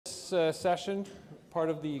session, part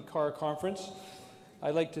of the CAHR conference.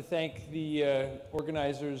 I'd like to thank the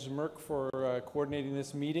organizers, Merck, for coordinating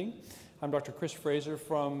this meeting. I'm Dr. Chris Fraser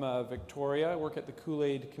from Victoria. I work at the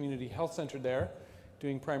Kool-Aid Community Health Center there,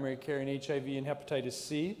 doing primary care in HIV and hepatitis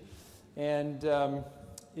C. And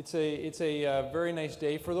it's a very nice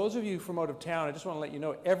day. For those of you from out of town, I just want to let you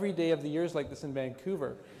know, every day of the year is like this in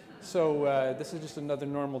Vancouver. So this is just another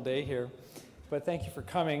normal day here. But thank you for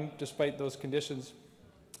coming, despite those conditions.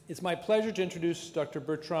 It's my pleasure to introduce Dr.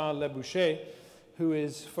 Bertrand Leboucher, who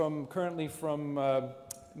is currently from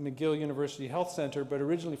McGill University Health Center, but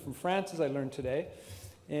originally from France, as I learned today.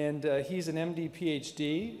 And he's an MD,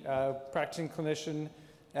 PhD, practicing clinician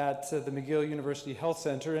at the McGill University Health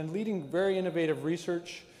Center and leading very innovative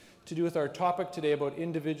research to do with our topic today about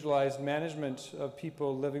individualized management of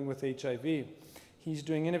people living with HIV. He's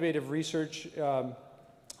doing innovative research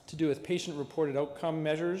to do with patient-reported outcome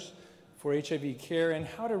measures for HIV care and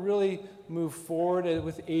how to really move forward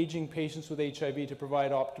with aging patients with HIV to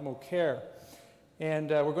provide optimal care.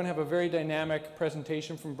 And we're going to have a very dynamic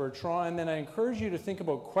presentation from Bertrand, and then I encourage you to think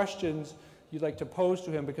about questions you'd like to pose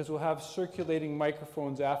to him because we'll have circulating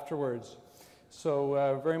microphones afterwards.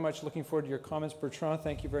 So very much looking forward to your comments. Bertrand,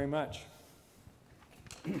 thank you very much.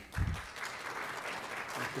 Thank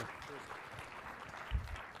you.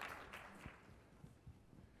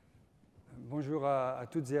 Bonjour à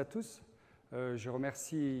toutes et à tous. Je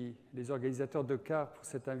remercie les organisateurs de CAHR pour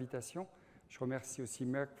cette invitation. Je remercie aussi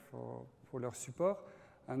Merck pour leur support.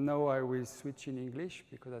 And now I will switch in English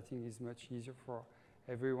because I think it's much easier for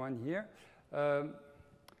everyone here.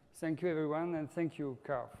 Thank you, everyone, and thank you,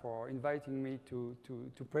 CAHR, for inviting me to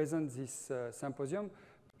present this symposium,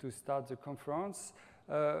 to start the conference.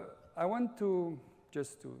 I want to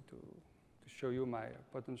just to show you my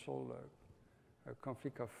potential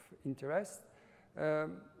conflict of interest.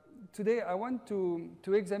 Today, I want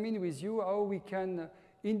to examine with you how we can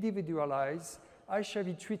individualize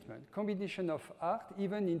HIV treatment, combination of ART,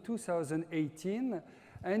 even in 2018,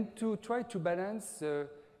 and to try to balance the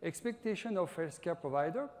expectation of healthcare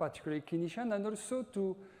provider, particularly clinician, and also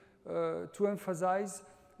to emphasize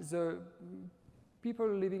the people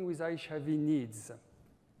living with HIV needs,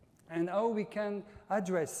 and how we can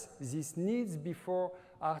address these needs before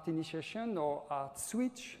ART initiation or ART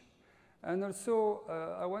switch. And also,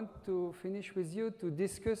 I want to finish with you to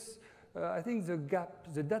discuss, I think, the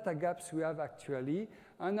data gaps we have actually,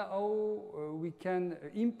 and how we can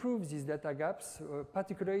improve these data gaps,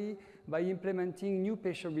 particularly by implementing new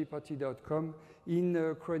patient-reported outcome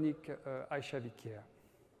in chronic HIV care.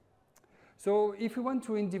 So if we want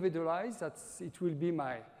to individualize, it will be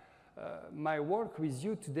my work with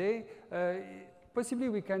you today. Possibly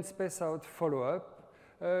we can space out follow-up.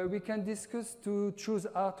 We can discuss to choose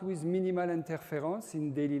ART with minimal interference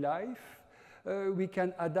in daily life. We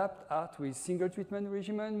can adapt ART with single treatment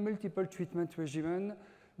regimen, multiple treatment regimen.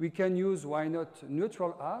 We can use, why not,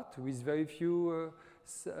 neutral ART with very few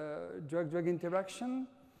drug-drug interaction.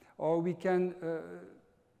 Or we can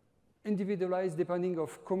individualize depending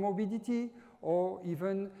of comorbidity or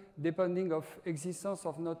even depending of existence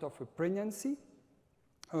of not of a pregnancy.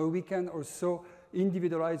 We can also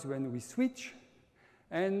individualize when we switch.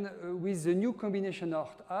 And with the new combination of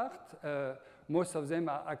ART, most of them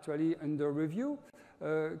are actually under review.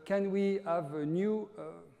 Can we have a new,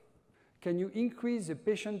 can you increase the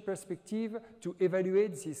patient perspective to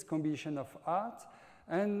evaluate this combination of ART?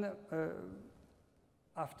 And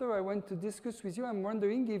after I want to discuss with you, I'm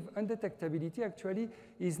wondering if undetectability actually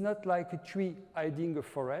is not like a tree hiding a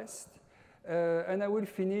forest. And I will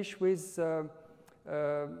finish with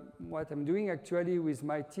what I'm doing actually with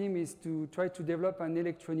my team is to try to develop an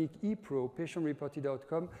electronic ePro, patient-reported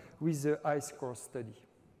outcome, with the I-SCORE study.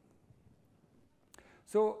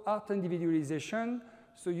 So ART individualization,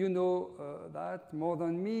 so you know that more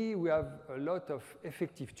than me, we have a lot of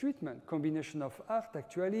effective treatment, combination of ART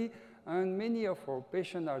actually, and many of our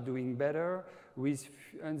patients are doing better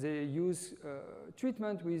and they use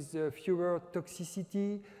treatment with fewer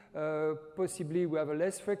toxicity. Possibly we have a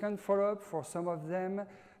less frequent follow-up for some of them,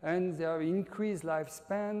 and they have increased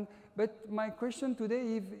lifespan. But my question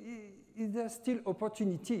today is there still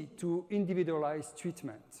opportunity to individualize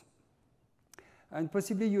treatment? And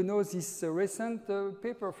possibly you know this recent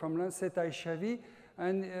paper from Lancet HIV,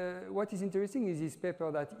 and what is interesting is this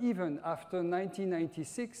paper that even after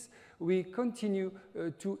 1996, we continue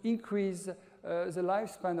to increase the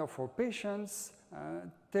lifespan of our patients,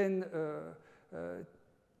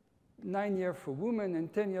 9 years for women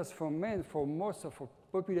and 10 years for men for most of our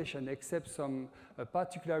population, except some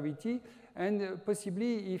particularity. And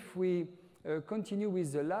possibly if we continue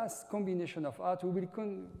with the last combination of ART, we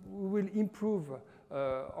will improve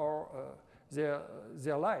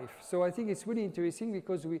their life. So I think it's really interesting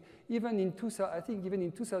because even in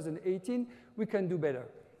 2018, we can do better.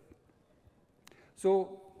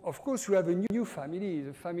 So, of course, we have a new family,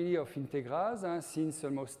 the family of Integras, since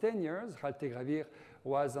almost 10 years. Raltegravir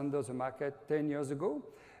was under the market 10 years ago.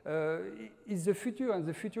 It's the future, and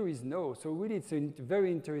the future is now. So really, it's a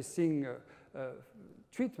very interesting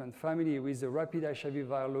treatment family with a rapid HIV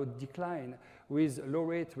viral load decline, with low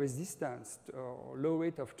rate resistance, or low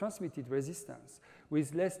rate of transmitted resistance,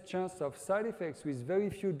 with less chance of side effects, with very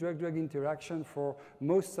few drug-drug interaction for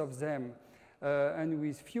most of them, and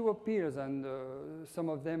with fewer pills, and some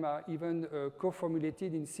of them are even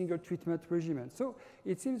co-formulated in single treatment regimen. So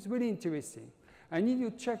it seems really interesting. I need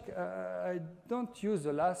to check, I don't use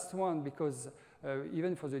the last one because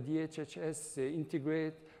even for the DHHS, they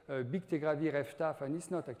integrate bictegravir FTAF, and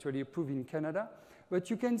it's not actually approved in Canada. But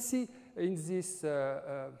you can see in this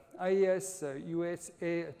IAS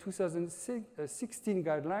USA 2016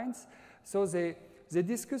 guidelines, so they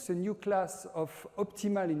discuss a new class of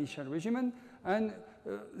optimal initial regimen, and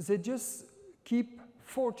they just keep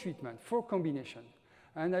 4 treatments, 4 combinations.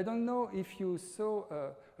 And I don't know if you saw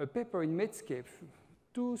a paper in Medscape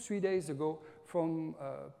 2-3 days ago from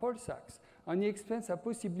Paul Sachs. And he explains that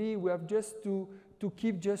possibly we have just to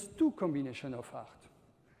keep just 2 combinations of ART.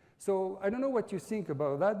 So I don't know what you think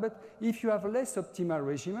about that, but if you have a less optimal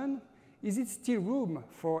regimen, is it still room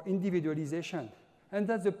for individualization? And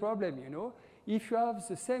that's the problem, you know. If you have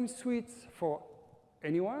the same suites for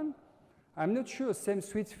anyone, I'm not sure same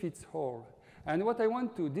suites fits all. And what I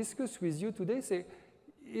want to discuss with you today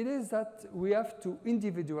is that we have to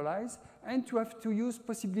individualize and to have to use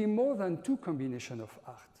possibly more than 2 combinations of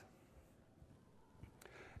ART.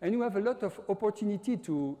 And you have a lot of opportunity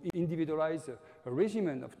to individualize a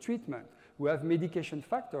regimen of treatment. We have medication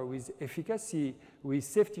factor with efficacy, with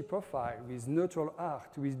safety profile, with neutral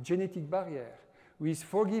ART, with genetic barrier, with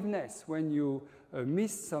forgiveness when you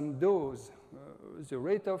miss some dose, the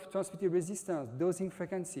rate of transmitted resistance, dosing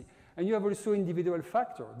frequency. And you have also individual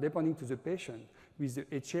factor depending to the patient, with the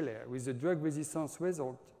HLR, with the drug resistance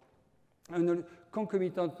result, and a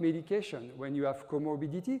concomitant medication when you have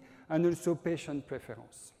comorbidity, and also patient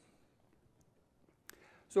preference.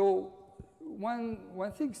 So one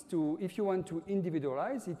thing to, if you want to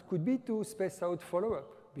individualize, it could be to space out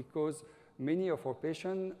follow-up, because many of our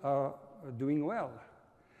patients are doing well.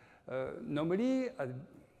 Normally, a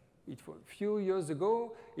few years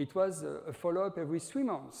ago, it was a follow-up every 3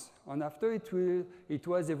 months, and after it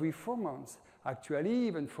was every 4 months. Actually,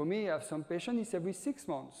 even for me, I have some patients, it's every 6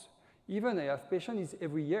 months. Even I have patients, it's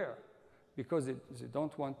every year, because they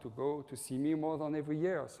don't want to go to see me more than every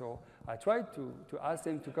year. So I tried to ask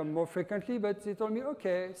them to come more frequently, but they told me,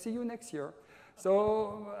 okay, see you next year.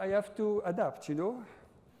 So I have to adapt, you know.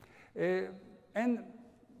 And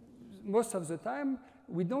most of the time,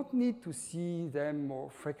 we don't need to see them more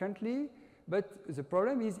frequently, but the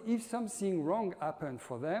problem is if something wrong happened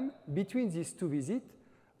for them between these 2 visits,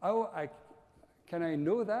 how can I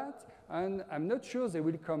know that? And I'm not sure they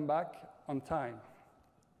will come back on time.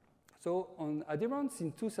 So on adherence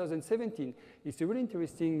in 2017, it's a really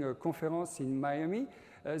interesting conference in Miami.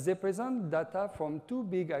 They present data from 2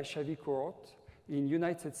 big HIV cohorts in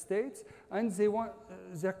United States, and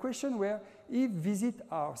their question were, if visits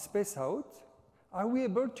are spaced out, are we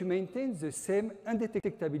able to maintain the same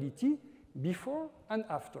undetectability before and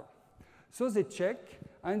after? So they check,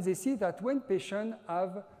 and they see that when patients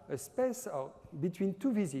have a space out between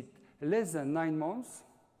 2 visits less than 9 months,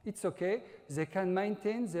 it's okay, they can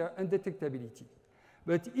maintain their undetectability.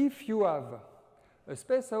 But if you have a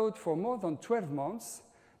space out for more than 12 months,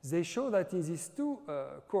 they show that in these 2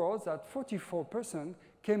 cohorts that 44%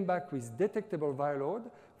 came back with detectable viral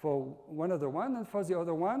load for one other one, and for the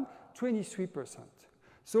other one, 23%.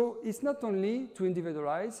 So it's not only to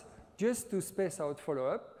individualize, just to space out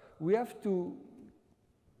follow-up. We have to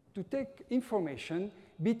take information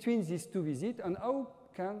between these 2 visits, and how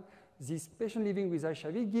can this patient living with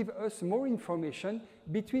HIV give us more information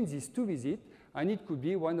between these 2 visits, and it could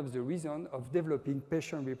be one of the reasons of developing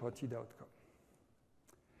patient-reported outcome.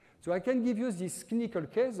 So I can give you this clinical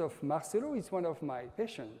case of Marcelo. He's one of my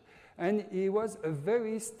patients, and he was a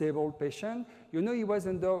very stable patient. You know, he was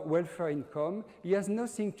under welfare income. He has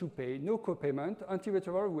nothing to pay, no copayment.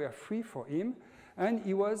 Antiretroviral were free for him, and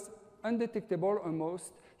he was undetectable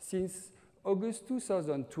almost since August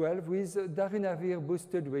 2012 with darunavir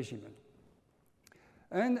boosted regimen.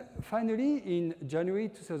 And finally, in January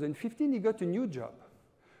 2015, he got a new job.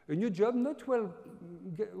 A new job, not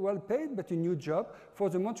well paid, but a new job for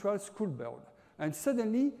the Montreal School Board. And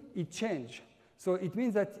suddenly, it changed. So it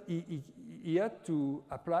means that he had to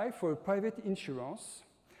apply for a private insurance.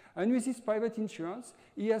 And with this private insurance,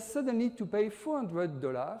 he has suddenly to pay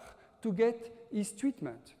 $400 to get his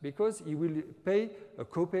treatment, because he will pay a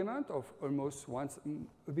co-payment of almost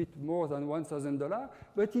a bit more than $1,000,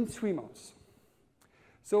 but in 3 months.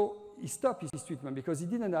 So he stopped his treatment because he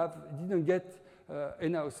didn't get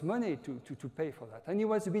enough money to pay for that. And he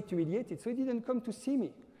was a bit humiliated, so he didn't come to see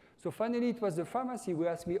me. So finally, it was the pharmacy who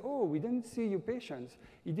asked me, oh, we didn't see your patient.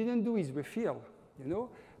 He didn't do his refill, you know?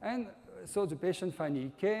 And so the patient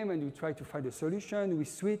finally came, and we tried to find a solution. We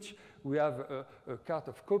switched. We have a card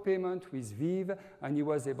of co-payment with Vive, and he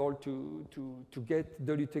was able to get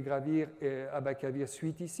dolutegravir, abacavir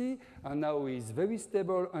 3TC, and now he is very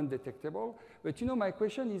stable, undetectable. But you know, my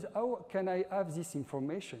question is, how can I have this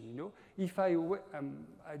information? You know, if I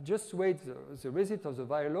just wait the result of the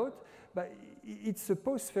viral load, but it's a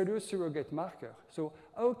post-failure surrogate marker. So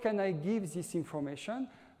how can I give this information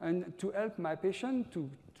and to help my patient to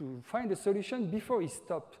find a solution before he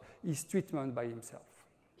stopped his treatment by himself?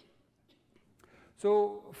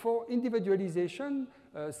 So for individualization,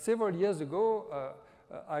 several years ago,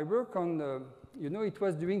 I worked on, you know, it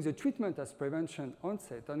was during the treatment as prevention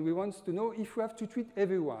onset, and we want to know if we have to treat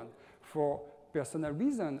everyone for personal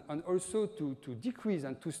reason and also to decrease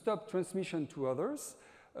and to stop transmission to others.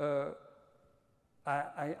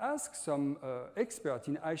 I asked some experts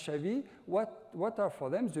in HIV what are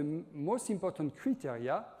for them the most important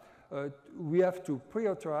criteria we have to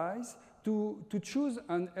prioritize to choose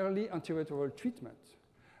an early antiretroviral treatment.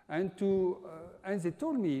 And they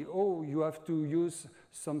told me, oh, you have to use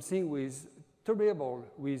something with tolerable,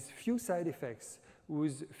 with few side effects,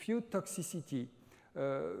 with few toxicity,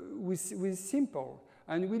 with simple.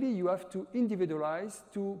 And really, you have to individualize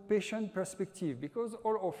to patient perspective, because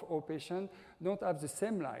all of our patients don't have the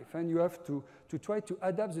same life. And you have to try to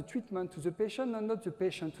adapt the treatment to the patient and not the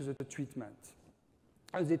patient to the treatment.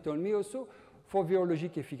 As they told me also, for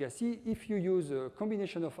virologic efficacy, if you use a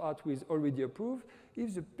combination of ART with already approved,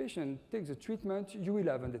 if the patient takes the treatment, you will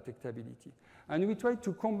have undetectability. And we try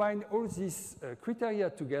to combine all these criteria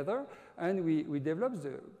together, and we developed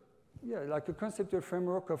like a conceptual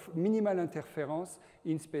framework of minimal interference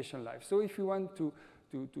in patient life. So if you want to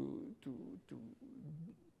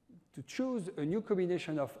choose a new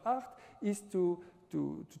combination of ART, is to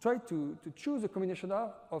try to choose a combination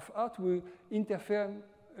of ART will interfere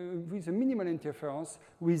with a minimal interference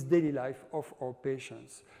with daily life of our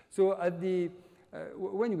patients. So at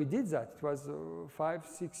when we did that, it was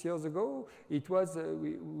 5-6 years ago, it was,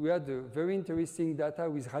 we had very interesting data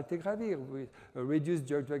with raltegravir, with reduced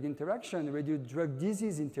drug-drug interaction, reduced drug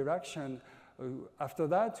disease interaction. After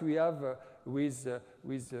that, we have with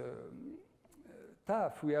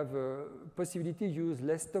TAF, we have a possibility to use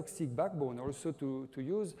less toxic backbone, also to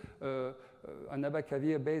use an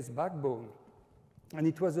abacavir-based backbone. And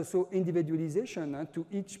it was also individualization to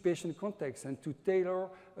each patient context and to tailor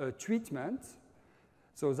treatment.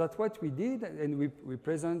 So that's what we did, and we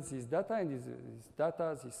present this data, and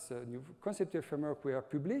this new conceptual framework we have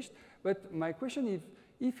published. But my question is,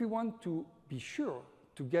 if you want to be sure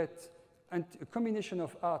to get a combination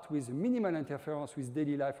of ART with minimal interference with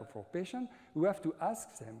daily life of our patient, we have to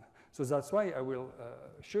ask them. So that's why I will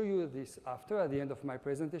show you this at the end of my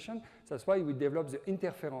presentation. That's why we developed the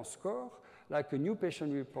interference score, like a new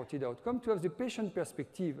patient-reported outcome, to have the patient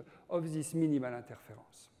perspective of this minimal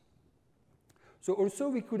interference. So also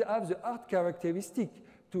we could have the ART characteristic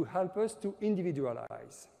to help us to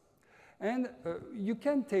individualize. And you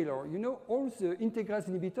can tailor, you know, all the integrase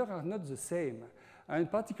inhibitors are not the same. And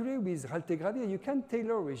particularly with raltegravir, you can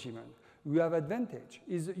tailor regimen. You have advantage,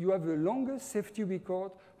 is you have the longest safety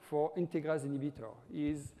record for integrase inhibitor,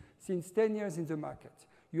 is since 10 years in the market.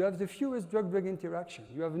 You have the fewest drug-drug interaction.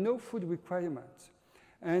 You have no food requirements.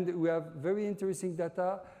 And we have very interesting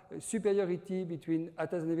data, superiority between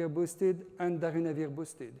atazanavir boosted and darunavir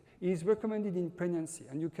boosted. It is recommended in pregnancy,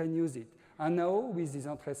 and you can use it. And now, with this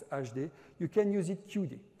Entrance HD, you can use it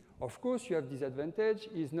QD. Of course, you have disadvantage.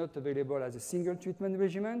 It is not available as a single treatment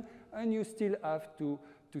regimen, and you still have to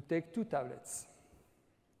take 2 tablets.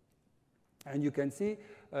 And you can see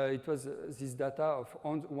it was this data of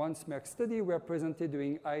one Merck study were presented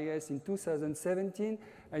during IAS in 2017,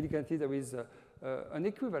 and you can see there is an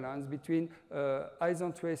equivalence between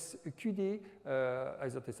Isentress QD,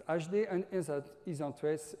 Isentress HD, and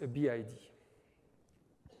Isentress BID.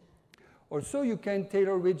 Also, you can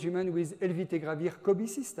tailor regimen with elvitegravir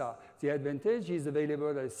cobicistat. The advantage is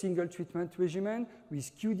available as a single treatment regimen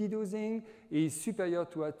with QD dosing, is superior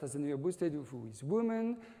to atazanavir boosted with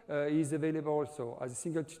women, is available also as a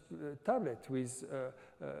single tablet with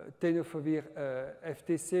tenofovir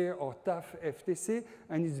FTC or TAF FTC,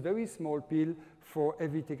 and is very small pill for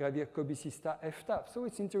elvitegravir cobicistat FTAF. So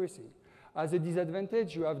it's interesting. As a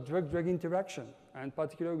disadvantage, you have drug-drug interaction, and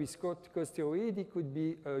particularly with corticosteroid, it could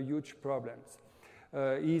be huge problems.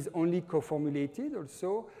 Is only co-formulated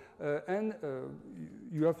also, and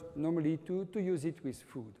you have normally to use it with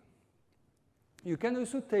food. You can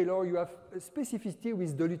also tailor, you have specificity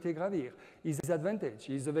with dolutegravir. Is advantage.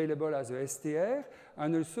 Is available as a STR,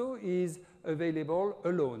 and also is available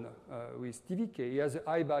alone with TVK. He has a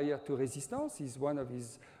high barrier to resistance, is one of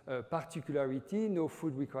his particularity, no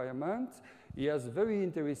food requirement. He has very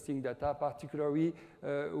interesting data, particularly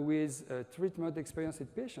with treatment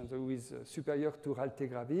experienced patients who is superior to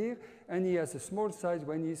raltegravir, and he has a small size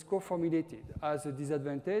when he is co-formulated. As a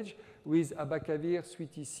disadvantage with abacavir,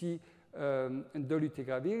 sweet EC, and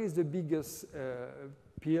dolutegravir is the biggest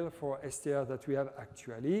pill for STR that we have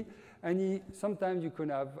actually. And sometimes you can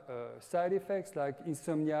have side effects like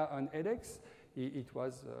insomnia and headaches. It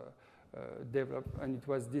was developed and it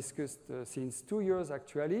was discussed since 2 years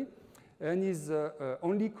actually, and is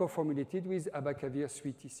only co-formulated with abacavir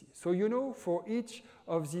sweet EC. So you know, for each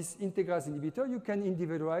of these integrase inhibitors, you can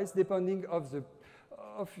individualize depending of the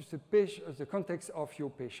context of your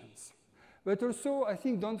patients. But also, I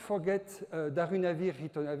think, don't forget darunavir,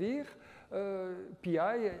 ritonavir,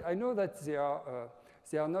 PI. I know that they are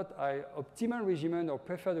not optimal regimen or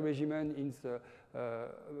preferred regimen in the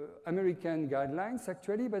American guidelines,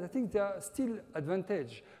 actually, but I think they are still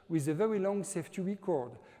advantage with a very long safety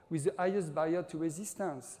record, with the highest barrier to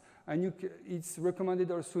resistance. And it's recommended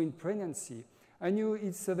also in pregnancy. And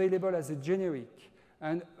it's available as a generic.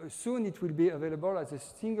 And soon it will be available as a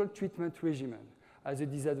single treatment regimen. As a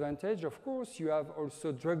disadvantage, of course, you have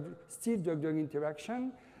also still drug-drug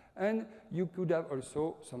interaction, and you could have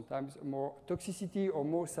also sometimes more toxicity or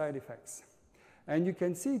more side effects. And you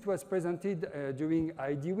can see it was presented during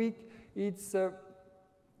ID Week. It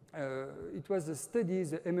was a study,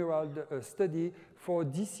 the Emerald study for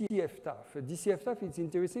DCF-TAF. DCF-TAF is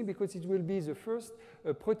interesting because it will be the first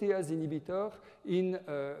protease inhibitor in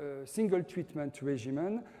a single treatment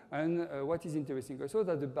regimen. And what is interesting also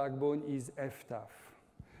that the backbone is FTAF.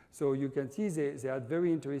 So you can see they had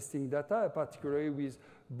very interesting data, particularly with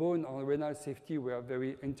bone and renal safety were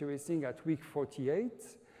very interesting at week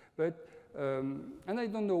 48. But, and I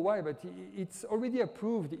don't know why, but it's already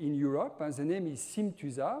approved in Europe, and the name is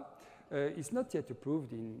Symposium. It's not yet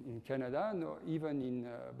approved in Canada, nor even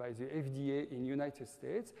by the FDA in the United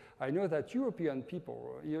States. I know that European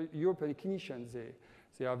people, European clinicians,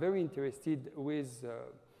 they are very interested with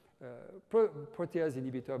protease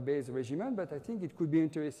inhibitor-based regimen, but I think it could be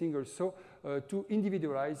interesting also to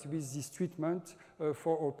individualize with this treatment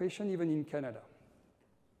for our patient, even in Canada.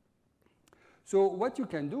 So what you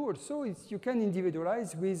can do also is you can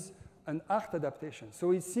individualize with an ART adaptation.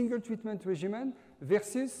 So it's single treatment regimen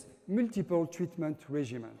versus multiple treatment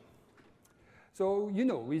regimen. So, you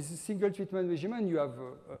know, with single treatment regimen, you have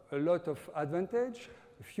a lot of advantage,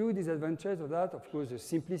 a few disadvantages of that. Of course, the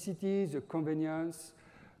simplicity, the convenience,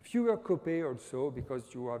 fewer copay also because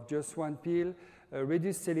you have just one pill,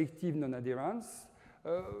 reduced selective non-adherence,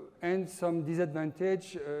 and some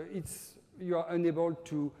disadvantage, you are unable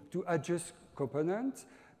to adjust components.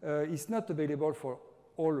 It's not available for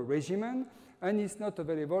all regimen, and it's not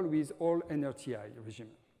available with all NRTI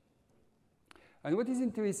regimen. And what is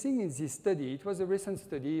interesting in this study, it was a recent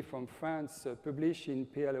study from France published in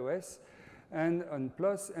PLOS and on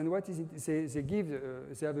PLOS, and what is it? They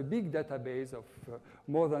have a big database of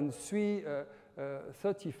more than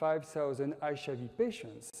 35,000 HIV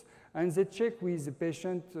patients, and they check with the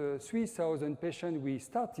patient, 3,000 patients. We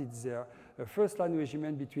started their first-line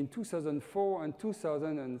regimen between 2004 and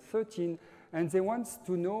 2013, and they want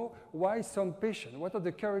to know why some patients, what are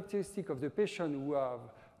the characteristics of the patient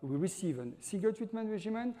who receive a single treatment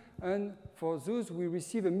regimen, and for those who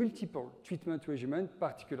receive a multiple treatment regimen,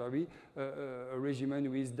 particularly a regimen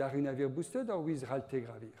with darunavir boosted or with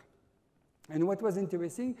raltegravir. And what was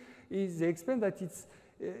interesting is they explained that it's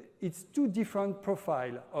two different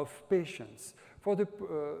profiles of patients. For the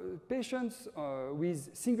patients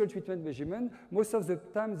with single treatment regimen, most of the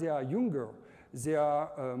time they are younger. They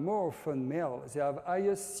are more often male. They have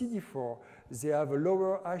higher CD4. They have a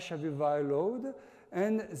lower HIV viral load,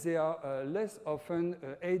 and they are less often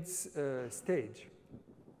AIDS stage.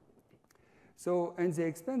 So, and they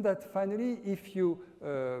explain that finally, if you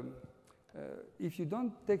if you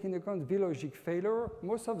don't take into account virologic failure,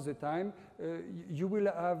 most of the time you will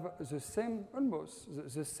have the same, almost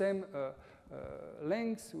the same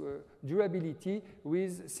length, durability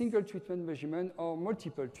with single treatment regimen or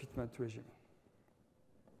multiple treatment regimen.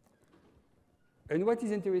 And what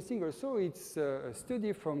is interesting also, it's a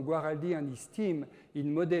study from Guaraldi and his team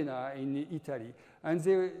in Modena in Italy. And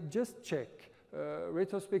they just check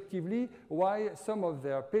retrospectively why some of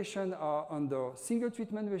their patients are under single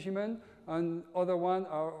treatment regimen and other one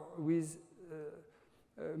are with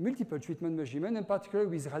multiple treatment regimen, in particular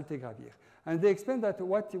with raltegravir. And they explain that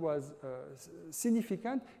what was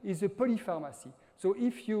significant is the polypharmacy. So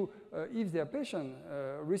if their patient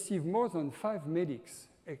receive more than 5 medics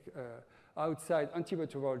outside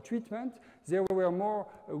antiretroviral treatment, there were more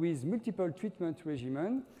with multiple treatment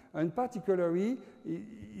regimen, and particularly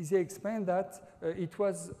they explain that it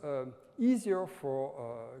was easier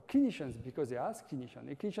for clinicians because they asked clinicians.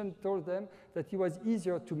 A clinician told them that it was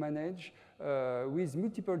easier to manage with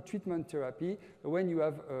multiple treatment therapy when you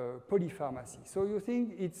have polypharmacy. So you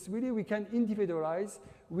think it's really we can individualize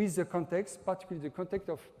with the context, particularly the context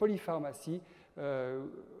of polypharmacy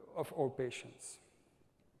of our patients.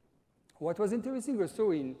 What was interesting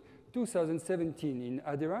also in 2017 in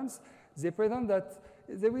adherence, they present that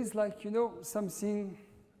there is something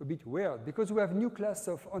a bit weird because we have new class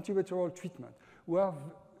of antiretroviral treatment who are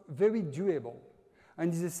very durable.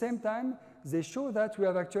 And at the same time, they show that we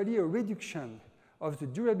have actually a reduction of the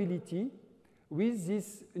durability with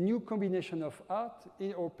this new combination of art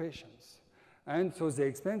in our patients. And so they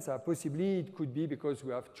explain that possibly it could be because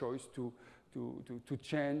we have choice to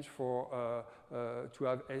change to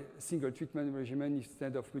have a single treatment regimen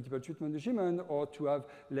instead of multiple treatment regimen, or to have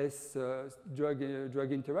less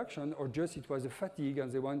drug interaction, or just it was a fatigue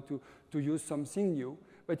and they want to use something new.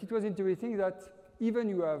 But it was interesting that even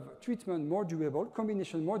you have treatment more durable,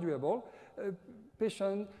 combination more durable,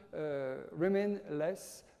 patient remain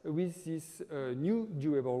less with this new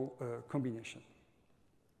durable combination.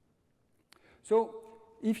 So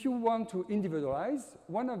if you want to individualize,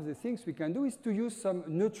 one of the things we can do is to use some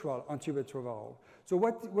neutral antiretroviral. So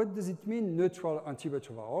what does it mean, neutral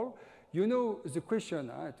antiretroviral? You know the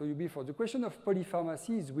question, I told you before, the question of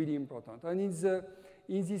polypharmacy is really important. And in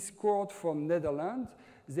this quote from Netherlands,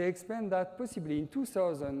 they explain that possibly in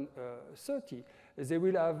 2030, they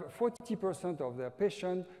will have 40% of their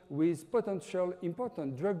patients with potential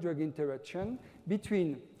important drug-drug interaction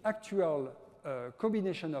between actual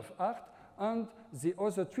combination of ART and the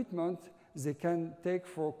other treatment they can take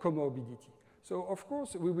for comorbidity. So of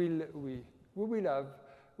course we will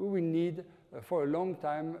need for a long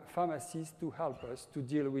time pharmacists to help us to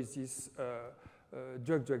deal with this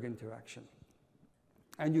drug-drug interaction.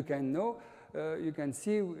 And you can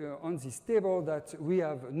see on this table that we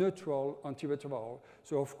have neutral antiretroviral.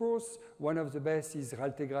 So of course, one of the best is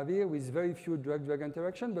raltegravir with very few drug-drug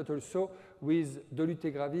interaction, but also with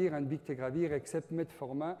dolutegravir and bictegravir, except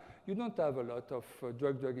metformin, you don't have a lot of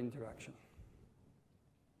drug-drug interaction.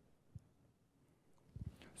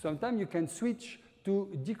 Sometimes you can switch to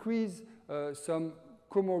decrease some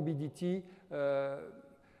comorbidity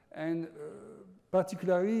and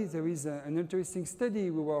particularly, there is an interesting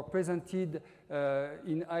study we were presented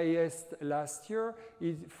in IAS last year.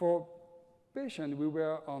 For patients, we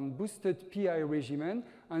were on boosted PI regimen,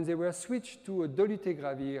 and they were switched to a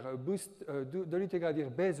dolutegravir,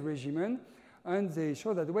 dolutegravir-based regimen, and they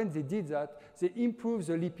showed that when they did that, they improved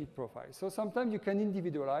the lipid profile. So sometimes you can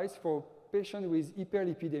individualize for patients with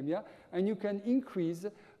hyperlipidemia, and you can increase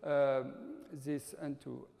this and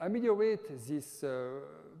to ameliorate this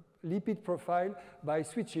lipid profile by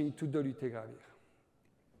switching to dolutegravir.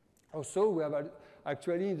 Also, we have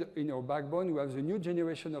actually in our backbone, we have the new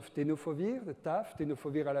generation of tenofovir, the TAF,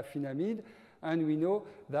 tenofovir alafenamide, and we know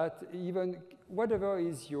that even whatever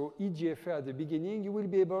is your eGFR at the beginning, you will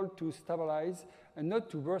be able to stabilize and not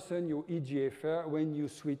to worsen your eGFR when you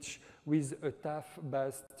switch with a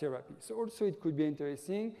TAF-based therapy. So also it could be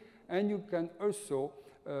interesting, and you can also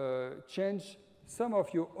change some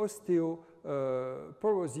of your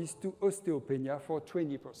osteoporosis to osteopenia for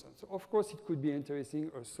 20%. So of course, it could be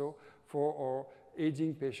interesting also for our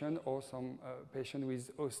aging patient or some patient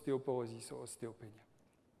with osteoporosis or osteopenia.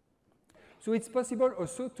 So it's possible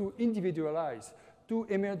also to individualize to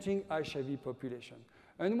emerging HIV population.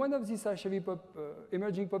 And one of these HIV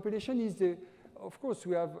emerging population is of course,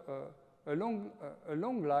 we have a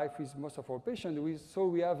long life with most of our patients, so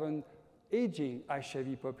we have an aging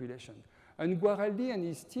HIV population. And Guaraldi and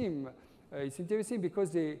his team, it's interesting because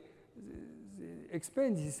they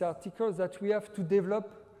explain in this article that we have to develop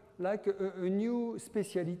like a new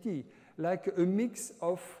specialty, like a mix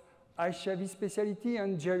of HIV specialty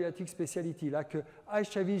and geriatric specialty, like a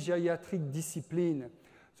HIV geriatric discipline.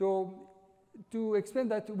 So to explain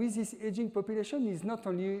that with this aging population is not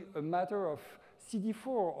only a matter of CD4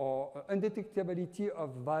 or undetectability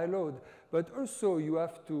of viral load, but also you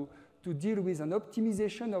have to deal with an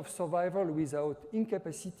optimization of survival without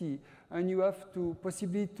incapacity, and you have to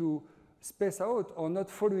possibly to space out or not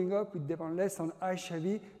following up with depend less on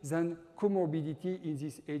HIV than comorbidity in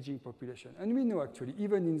this aging population. And we know actually,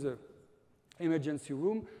 even in the emergency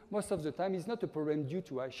room, most of the time it's not a problem due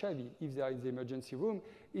to HIV. If they are in the emergency room,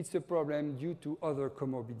 it's a problem due to other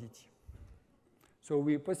comorbidity. So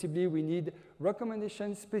we need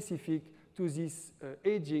recommendations specific to this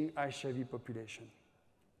aging HIV population.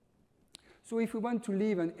 So if we want to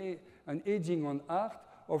leave an aging on heart,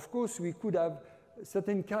 of course we could have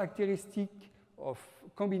certain characteristic of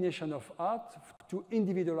combination of heart to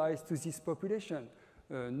individualize to this population.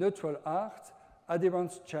 Neutral heart,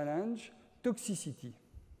 adherence challenge, toxicity.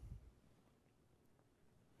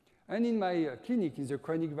 And in my clinic, in the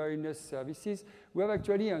chronic viral illness services, we have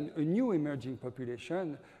actually a new emerging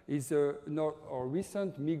population, is our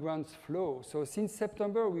recent migrants flow. So since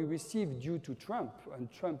September, we received, due to Trump and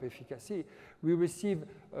Trump efficacy, we received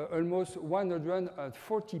almost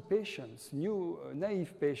 140 patients, new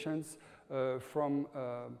naive patients from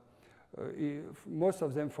most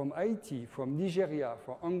of them from Haiti, from Nigeria,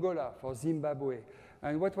 from Angola, from Zimbabwe.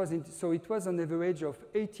 And so it was an average of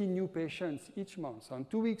 18 new patients each month. And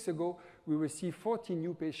 2 weeks ago, we received 40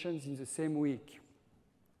 new patients in the same week.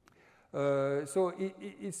 So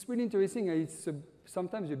it's really interesting, and it's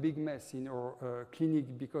sometimes a big mess in our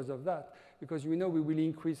clinic because of that, because we know we will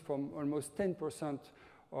increase from almost 10%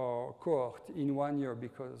 our cohort in 1 year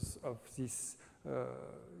because of these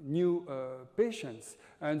new patients,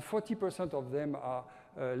 and 40% of them are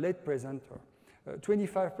late presenter.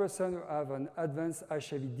 25% have an advanced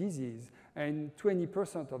HIV disease, and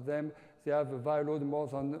 20% of them, they have a viral load more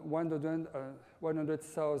than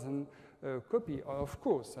 100,000 copy, of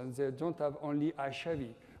course, and they don't have only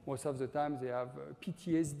HIV. Most of the time they have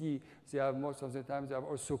PTSD, most of the time they have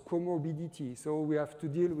also comorbidity. So we have to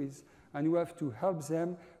deal with, and we have to help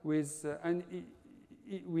them with,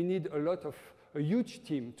 we need a huge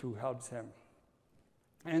team to help them.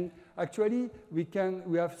 And actually, we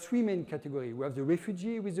have 3 main categories. We have the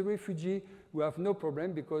refugee. With the refugee, we have no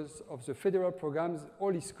problem because of the federal programs,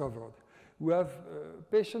 all is covered. We have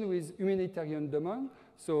patients with humanitarian demand.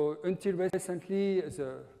 So until recently,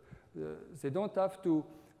 they don't have to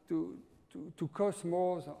cost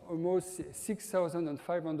more, almost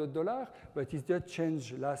 $6,500, but it just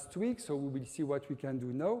changed last week, so we will see what we can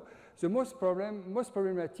do now. The most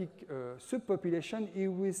problematic subpopulation is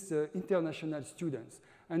with international students,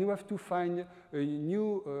 and we have to find a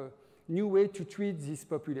new way to treat this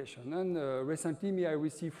population. And recently, I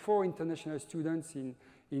received 4 international students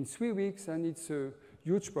in 3 weeks, and it's a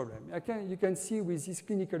huge problem. You can see with this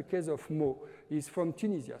clinical case of Mo, he's from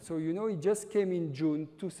Tunisia. So you know, he just came in June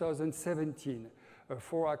 2017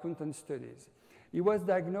 for accountant studies. He was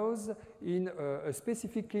diagnosed in a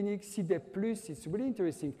specific clinic, CDEP+. It's a really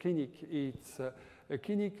interesting clinic. It's a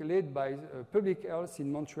clinic led by Public Health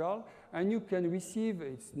in Montreal, and you can receive,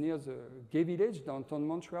 it's near the Gay Village, downtown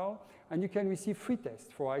Montreal, and you can receive free tests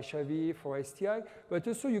for HIV, for STI, but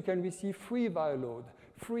also you can receive free viral load,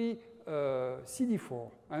 free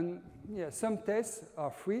CD4, and yeah, some tests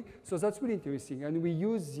are free, so that's really interesting. And we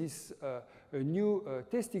use this new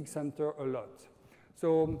testing center a lot.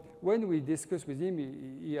 So when we discussed with him,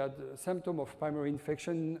 he had a symptom of primary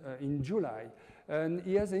infection in July, and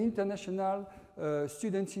he has an international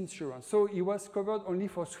student insurance. So he was covered only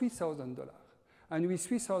for $3,000. And with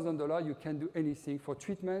 $3,000, you can do anything for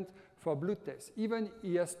treatment, for blood tests. Even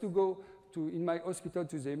he has to go in my hospital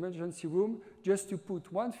to the emergency room, just to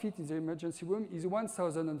put 1 feet in the emergency room is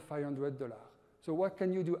 $1,500. So what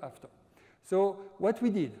can you do after? So what we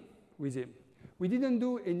did with him, we didn't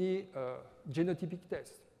do any genotypic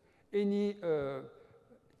test, any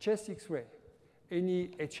chest X-ray, any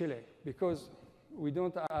HLA, because we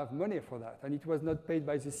don't have money for that, and it was not paid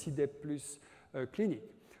by the CDEP+ clinic.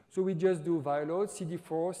 So we just do viral load,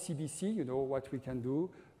 CD4, CBC, you know what we can do,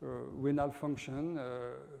 renal function,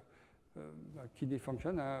 kidney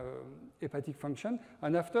function, hepatic function,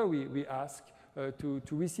 and after we ask to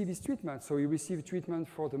receive his treatment. So he received treatment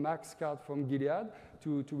for the Max card from Gilead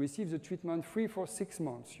to receive the treatment free for 6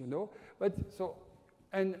 months, you know. But so,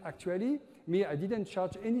 and actually, I didn't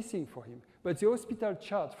charge anything for him, but the hospital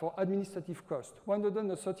charged for administrative cost,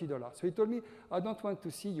 $130. So he told me, I don't want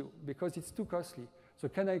to see you because it's too costly. So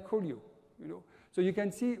can I call you? You know. So you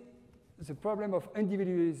can see the problem of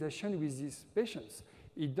individualization with these patients.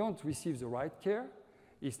 He don't receive the right care.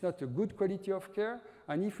 it's not a good quality of care.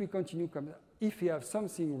 And if we continue, if we have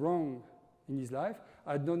something wrong in his life,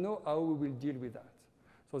 I don't know how we will deal with that.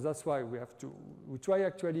 So that's why we try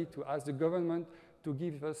actually to ask the government to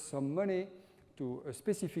give us some money to a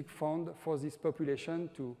specific fund for this population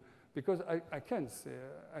because I can't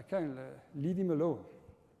leave him alone.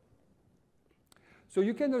 So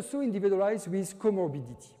you can also individualize with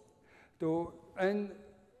comorbidity. So, and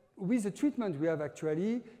with the treatment we have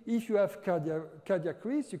actually, if you have cardiac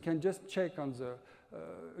risk, you can just check on the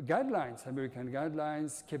guidelines, American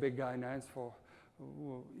guidelines, Quebec guidelines for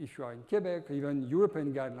if you are in Quebec, even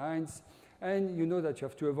European guidelines, and you know that you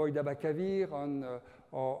have to avoid abacavir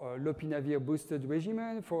or lopinavir boosted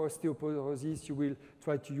regimen. For osteoporosis, you will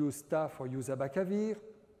try to use staph or use abacavir.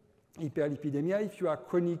 Hyperlipidemia, if you are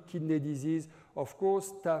chronic kidney disease, of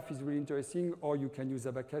course, staph is really interesting, or you can use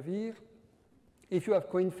abacavir. If you have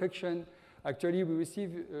co-infection, actually we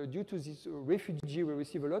receive, due to this refugee, we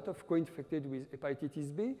receive a lot of co-infected with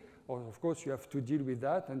hepatitis B, or of course you have to deal with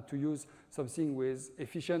that and to use something with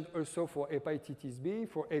efficient also for hepatitis B.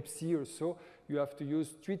 For Hep C also, you have to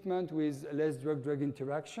use treatment with less drug-drug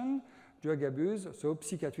interaction, drug abuse, so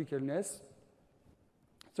psychiatric illness.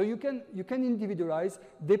 So you can individualize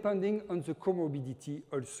depending on the comorbidity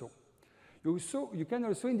also. You can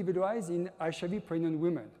also individualize in HIV pregnant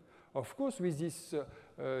women. Of course, with this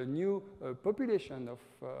new population of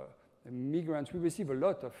migrants, we receive a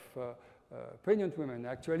lot of pregnant women.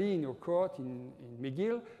 Actually, in your cohort in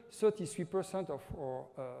McGill, 33% of our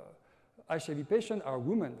HIV patients are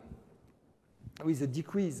women, with a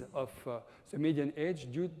decrease of the median age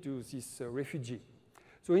due to this refugee.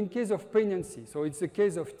 So in case of pregnancy, so it's the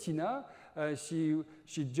case of Tina. She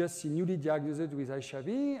just newly diagnosed with HIV,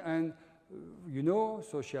 and you know,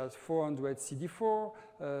 so she has 400 CD4,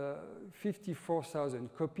 54,000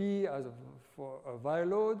 copies for a viral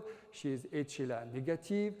load. She is HLA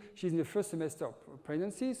negative. She's in the first semester of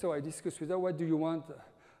pregnancy, so I discussed with her, what do you want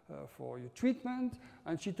for your treatment?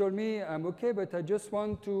 And she told me, I'm okay, but I don't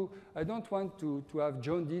want to have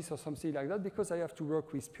jaundice or something like that because I have to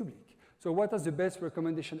work with public. So what is the best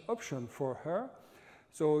recommendation option for her?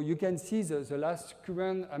 So you can see the last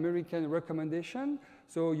current American recommendation.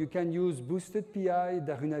 So you can use boosted PI,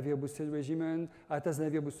 darunavir boosted regimen,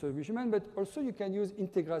 atazanavir boosted regimen, but also you can use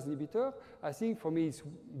integrase inhibitor. I think for me it's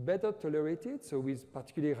better tolerated, so with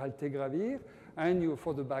particularly raltegravir. And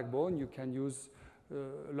for the backbone, you can use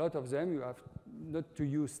a lot of them. You have not to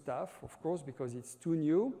use staph, of course, because it's too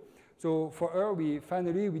new. So for her, we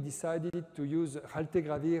decided to use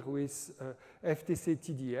raltegravir with FTC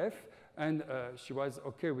TDF, and she was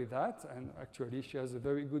okay with that. And actually, she has a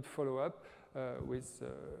very good follow-up with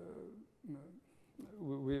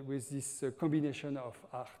this combination of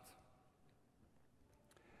ART.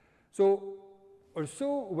 So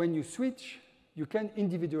also, when you switch, you can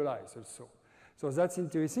individualize also. So that's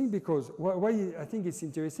interesting because why I think it's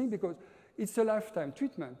interesting because it's a lifetime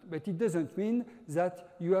treatment, but it doesn't mean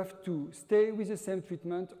that you have to stay with the same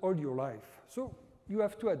treatment all your life. So you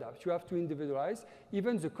have to adapt, you have to individualize.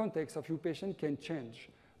 Even the context of your patient can change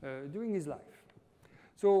during his life.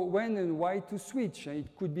 So when and why to switch?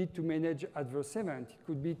 It could be to manage adverse events, it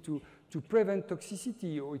could be to prevent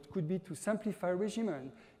toxicity, or it could be to simplify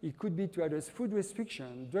regimen, it could be to address food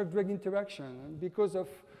restriction, drug-drug interaction, because of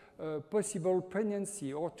possible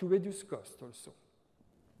pregnancy, or to reduce cost also.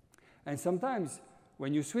 And sometimes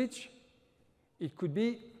when you switch, it could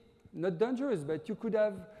be not dangerous, but you could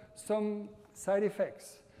have some side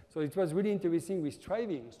effects. So it was really interesting with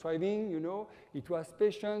striving. Striving, you know, it was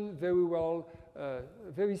patient, very well,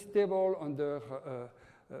 very stable under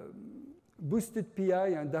boosted PI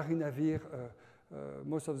and darunavir.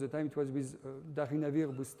 Most of the time it was with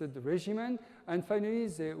darunavir boosted regimen. And finally,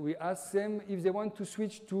 we asked them if they want to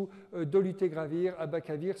switch to dolutegravir,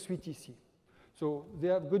 abacavir, sweet EC. So they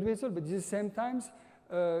have good results, but at the same time,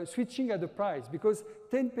 switching at the price, because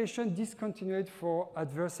 10 patients discontinued for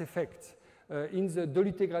adverse effects in the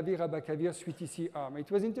dolutegravir, abacavir, sweet EC arm.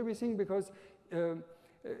 It was interesting because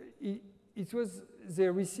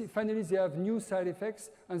finally they have new side effects,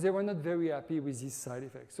 and they were not very happy with these side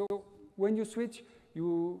effects. So when you switch,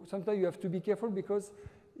 sometimes you have to be careful because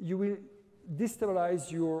you will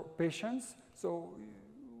destabilize your patients. So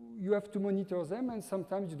you have to monitor them, and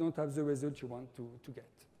sometimes you don't have the result you want to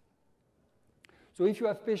get. So if you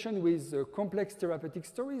have patients with complex therapeutic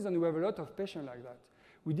stories, and we have a lot of patients like that,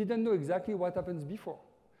 we didn't know exactly what happens before.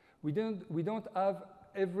 We don't have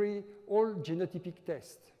all genotypic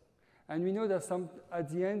tests. And we know that at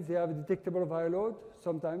the end, they have a detectable viral load,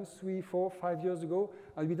 sometimes 3, 4, 5 years ago,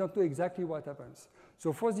 and we don't know exactly what happens.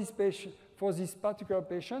 So for this particular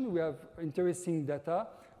patient, we have interesting data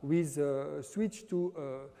with switch to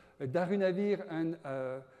darunavir and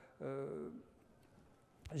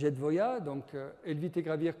Jetvoya, donc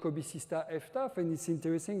elvitegravir, cobicistat, FTAF, and it's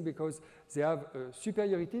interesting because they have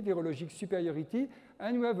superiority, virologic superiority,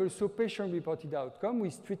 and we have also patient-reported outcome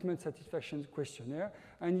with treatment satisfaction questionnaire,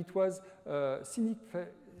 and it was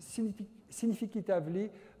significantly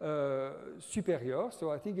superior.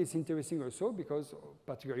 So I think it's interesting also because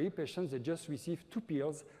particularly patients, they just receive 2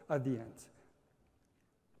 pills at the end.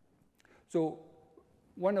 So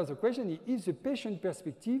one of the questions is the patient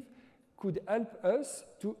perspective could help us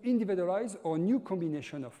to individualize our new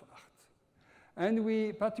combination of art. And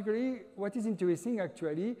we particularly, what is interesting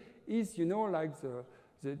actually is, you know, like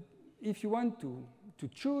if you want to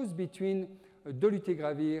choose between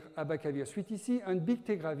dolutegravir, abacavir, 3TC, and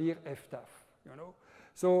bictegravir, FTAF, you know.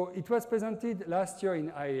 So it was presented last year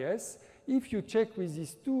in IAS. If you check with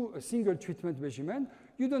these 2 single treatment regimen,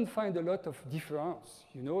 you don't find a lot of difference.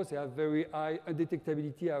 You know, they have very high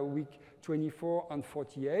undetectability at week 24 and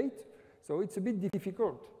 48. So it's a bit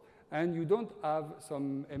difficult. And you don't have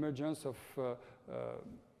some emergence of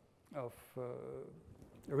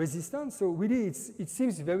resistance. So really, it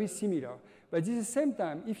seems very similar. But at the same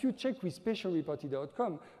time, if you check with patient-reported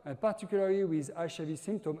outcome, and particularly with HIV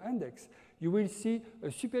symptom index, you will see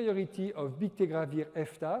a superiority of bictegravir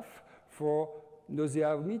FTAF for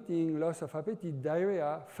nausea, vomiting, loss of appetite,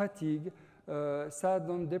 diarrhea, fatigue, sad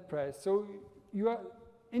and depressed. So you are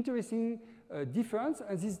interesting difference,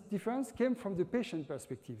 and this difference came from the patient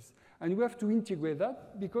perspectives. And we have to integrate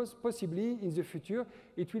that because possibly in the future,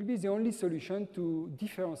 it will be the only solution to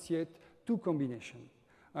differentiate 2 combinations.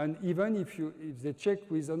 And even if they check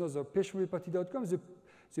with another patient-reported outcomes,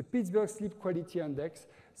 the Pittsburgh Sleep Quality Index,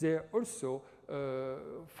 they also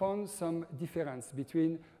found some difference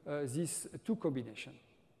between these 2 combinations.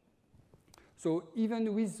 So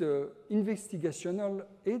even with the investigational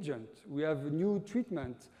agent, we have new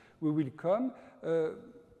treatment. We will come.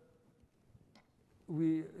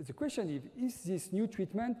 The question is this new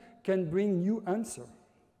treatment can bring new answer.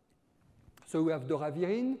 So we have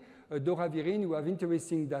doravirine. Doravirine, we have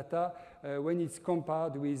interesting data when it's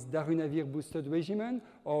compared with darunavir boosted regimen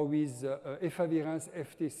or with efavirenz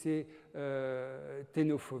FTC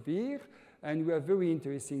tenofovir. And we have very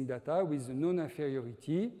interesting data with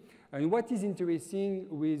non-inferiority. And what is interesting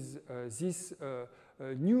with this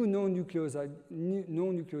new non-nucleoside,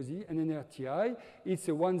 and NRTI, it's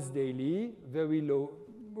a once daily, very low,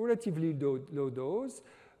 relatively low dose.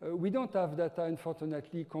 We don't have data,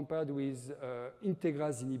 unfortunately, compared with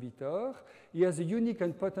integrase inhibitor. It has a unique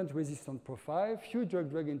and potent resistant profile, few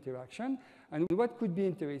drug-drug interaction. And what could be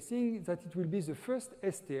interesting is that it will be the first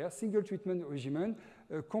STR, single treatment regimen,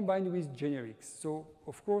 combined with generics. So,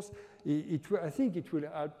 of course, I think it will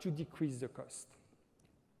help to decrease the cost.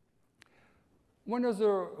 One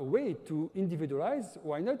other way to individualize,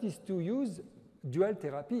 why not, is to use dual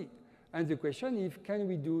therapy. And the question is, can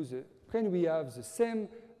we have the same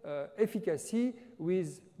efficacy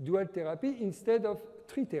with dual therapy instead of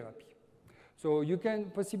 3 therapy? So you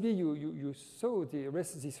can possibly, you saw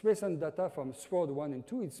this recent data from SWORD 1 and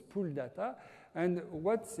 2, it's pooled data. And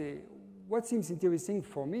what seems interesting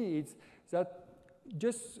for me is that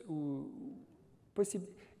just possibly,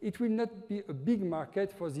 it will not be a big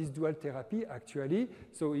market for this dual therapy, actually.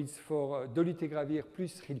 So it's for dolutegravir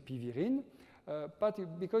plus rilpivirine.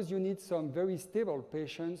 But because you need some very stable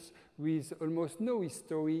patients with almost no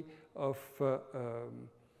history of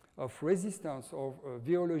resistance or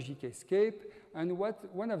virologic escape. And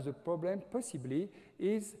one of the problems possibly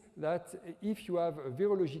is that if you have a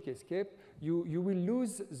virologic escape, you will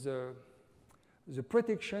lose the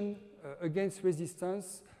protection against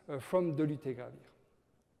resistance from dolutegravir.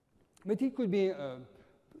 But it could be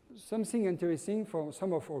something interesting for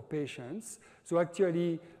some of our patients. So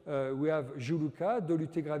actually, we have Juluca,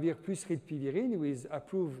 dolutegravir plus rilpivirine, who is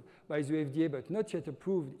approved by the FDA but not yet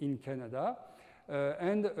approved in Canada.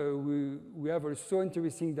 And we have also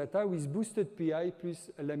interesting data with boosted PI plus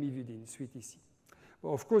lamivudine, 3TC.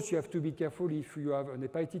 Well, of course, you have to be careful if you have an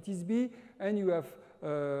hepatitis B, and we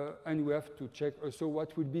have to check also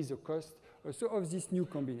what will be the cost also of this new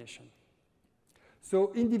combination.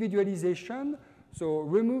 So individualization, so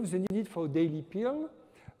removes the need for daily pill.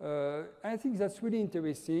 I think that's really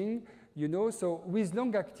interesting. You know, so with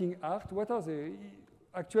long-acting ART, what are the...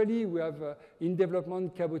 Actually, we have in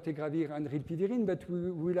development cabotegravir and rilpivirine, but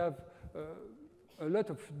we will have a lot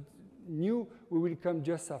of new. We will come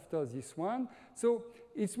just after this one. So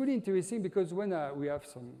it's really interesting because when we have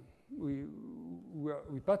some, we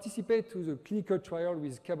participate to the clinical trial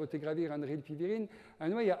with cabotegravir and rilpivirine,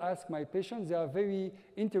 and when I ask my patients, they are very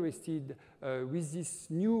interested with this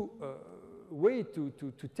new way to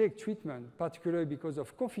take treatment, particularly because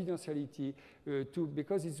of confidentiality,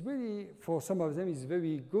 because it's really, for some of them, it's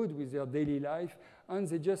very good with their daily life, and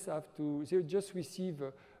they just receive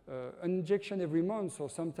an injection every month or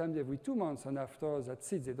sometimes every 2 months, and after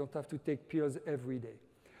that's it. They don't have to take pills every day.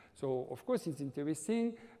 So, of course, it's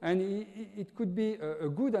interesting, and it could be a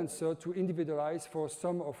good answer to individualize for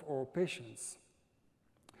some of our patients.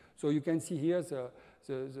 So you can see here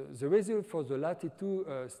the result for the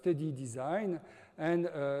LATE2 study design, and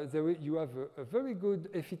you have a very good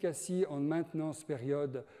efficacy on maintenance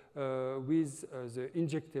period with the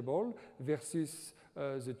injectable versus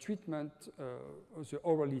the treatment, the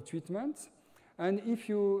orally treatment. And if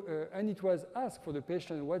you, and it was asked for the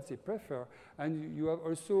patient what they prefer, and you have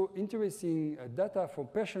also interesting data for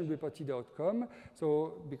patient-reported outcome.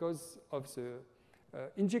 So because of the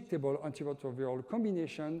injectable antiretroviral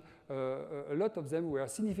combination, a lot of them were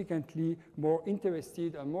significantly more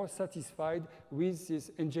interested and more satisfied with this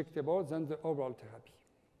injectable than the oral therapy.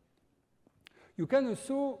 You can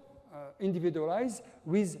also individualize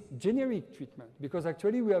with generic treatment, because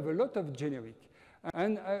actually we have a lot of generic.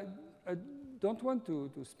 And I don't want to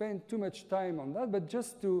spend too much time on that, but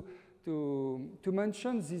just to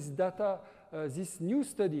mention this data, this new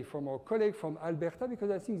study from our colleague from Alberta,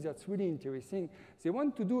 because I think that's really interesting. They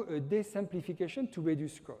want to do a desimplification to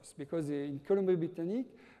reduce costs, because in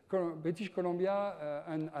British Columbia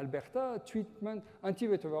and Alberta, treatment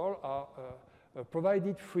antiretroviral are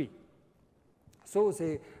provided free. So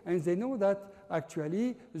they know that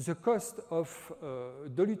actually the cost of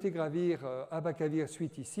dolutegravir, abacavir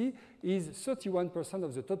 3TC is 31%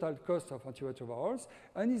 of the total cost of antiretrovirals,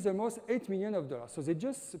 and is almost $8 million. So they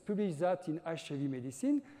just published that in HIV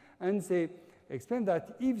medicine, and they explain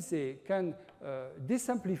that if they can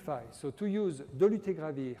desimplify, so to use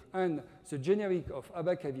dolutegravir and the generic of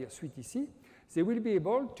abacavir 3TC, they will be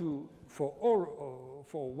able to, for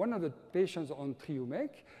 100 patients on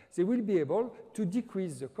Triumec, they will be able to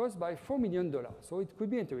decrease the cost by $4 million. So it could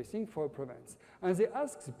be interesting for Provence. And they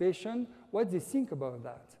ask the patient what they think about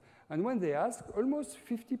that. And when they ask, almost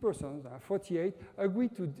 50%, 48, agree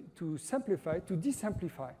to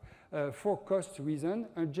desimplify for cost reason,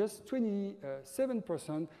 and just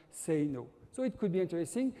 27% say no. So it could be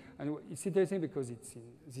interesting, and it's interesting because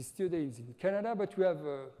this study is in Canada, but we have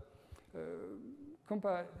a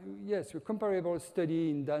comparable study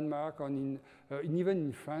in Denmark and even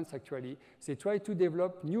in France, actually. They try to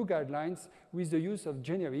develop new guidelines with the use of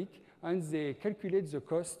generic, and they calculate the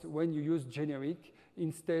cost when you use generic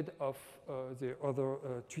instead of the other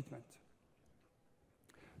treatment.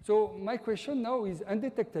 So my question now is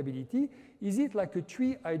undetectability. Is it like a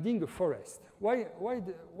tree hiding a forest? Why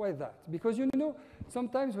that? Because, you know,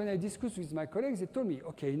 sometimes when I discuss with my colleagues, they told me,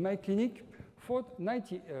 okay, in my clinic,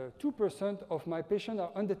 92% of my patients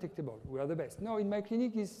are undetectable. We are the best. No, in my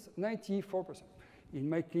clinic, it's 94%. In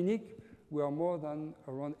my clinic, we are more than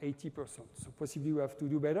around 80%. So possibly we have to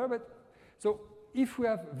do better. But so if we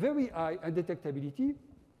have very high undetectability,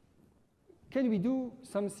 can we do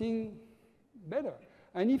something better?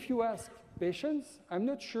 And if you ask patients, I'm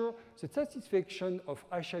not sure the satisfaction of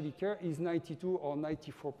HIV care is 92 or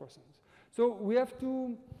 94%. So we have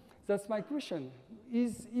to, that's my question,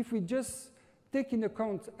 is if we just take into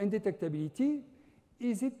account undetectability,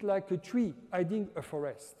 is it like a tree hiding a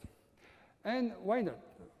forest? And why not?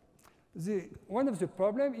 One of the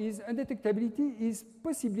problems is undetectability is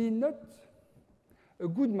possibly not a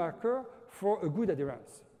good marker for a good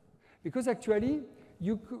adherence. Because actually,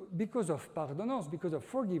 because of pardonance, because of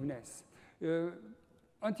forgiveness,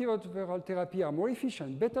 antiretroviral therapy are more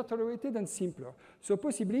efficient, better tolerated, and simpler. So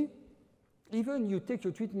possibly, even you take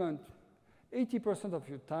your treatment 80% of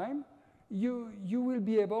your time, you will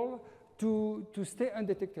be able to stay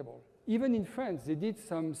undetectable. Even in France, they did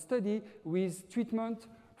some study with treatment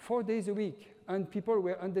 4 days a week, and people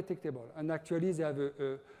were undetectable. And actually, they have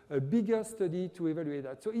a bigger study to evaluate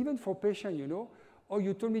that. So even for patients, you know, oh,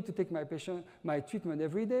 you told me to take my treatment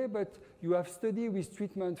every day, but you have study with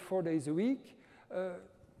treatment 4 days a week.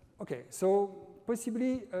 Okay, so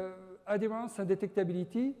possibly adherence and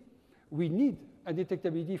detectability, we need a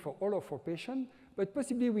detectability for all of our patients, but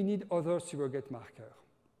possibly we need other surrogate markers.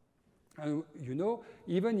 And you know,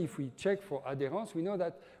 even if we check for adherence, we know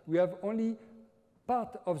that we have only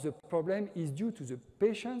part of the problem is due to the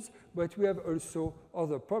patients, but we have also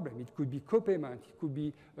other problems. It could be co-payment, it could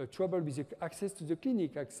be trouble with access to the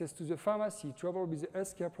clinic, access to the pharmacy, trouble with the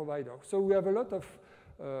healthcare provider. So we have a lot of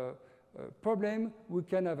problems. We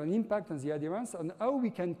can have an impact on the adherence and how we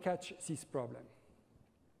can catch this problem.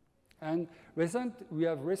 And we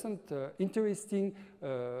have recent interesting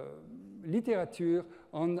literature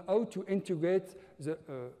on how to integrate the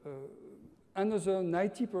another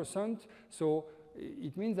 90%. So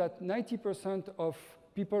it means that 90% of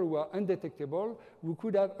people who are undetectable, who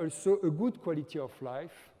could have also a good quality of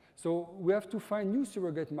life. So we have to find new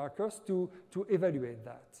surrogate markers to evaluate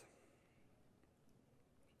that.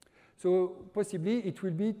 So possibly it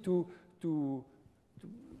will be to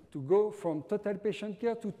go from total patient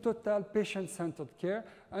care to total patient-centered care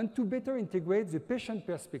and to better integrate the patient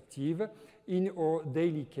perspective in our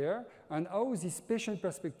daily care and how this patient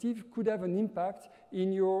perspective could have an impact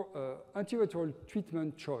in your antiretroviral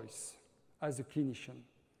treatment choice as a clinician.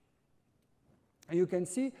 And you can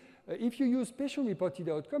see if you use patient-reported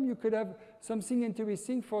outcome, you could have something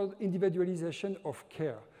interesting for individualization of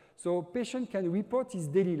care. So patient can report his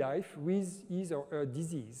daily life with his or her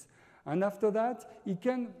disease. And after that,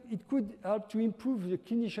 it could help to improve the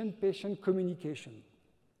clinician-patient communication.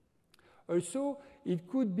 Also, it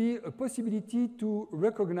could be a possibility to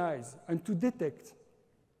recognize and to detect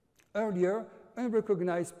earlier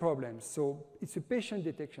unrecognized problems. So it's a patient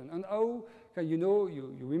detection. And how can you know,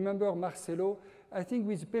 you remember Marcelo, I think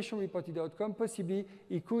with patient-reported outcome, possibly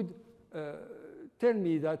he could tell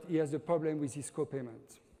me that he has a problem with his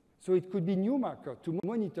copayment. So it could be new marker to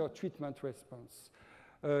monitor treatment response.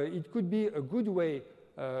 It could be a good way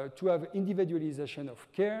to have individualization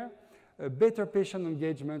of care, better patient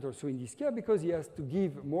engagement also in this care because he has to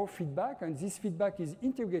give more feedback and this feedback is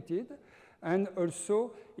integrated and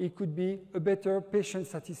also it could be a better patient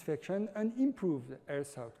satisfaction and improved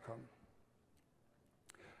health outcome.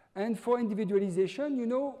 And for individualization, you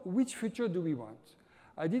know, which feature do we want?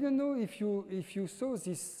 I didn't know if you saw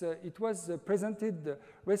this. It was presented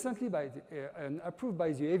recently and approved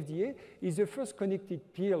by the FDA. It's the first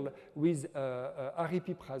connected pill with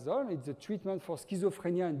aripiprazole. It's a treatment for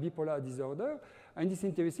schizophrenia and bipolar disorder. And it's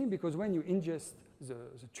interesting because when you ingest the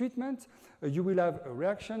treatment, you will have a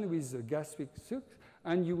reaction with the gastric juice,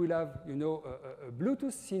 and you will have, you know, a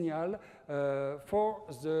Bluetooth signal for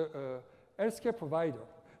the healthcare provider.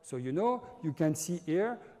 So, you know, you can see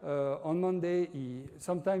here, on Monday,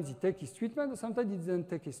 sometimes he takes his treatment, sometimes he doesn't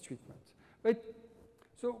take his treatment. But,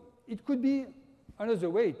 so it could be another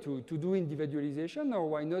way to do individualization, or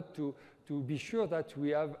why not to be sure that we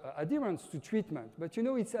have adherence to treatment. But, you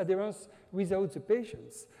know, it's adherence without the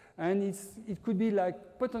patients. And it could be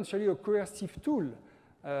like potentially a coercive tool.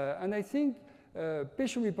 And I think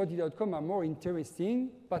patient-reported outcomes are more interesting,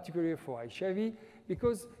 particularly for HIV,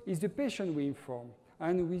 because it's the patient we inform.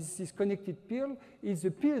 And with this connected pill, it's the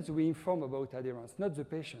pills we inform about adherence, not the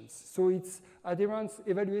patients. So it's adherence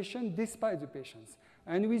evaluation despite the patients.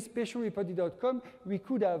 And with patient-reported outcome, we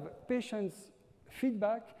could have patients'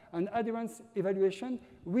 feedback and adherence evaluation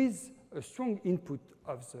with a strong input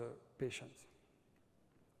of the patients.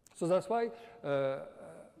 So that's why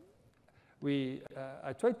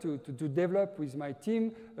I tried to develop with my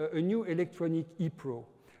team a new electronic ePro.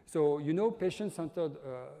 So, you know, patient-centered,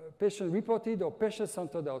 patient-reported or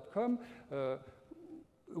patient-centered outcome.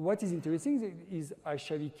 What is interesting is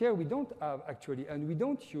HIV care we don't have actually, and we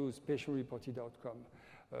don't use patient-reported outcome.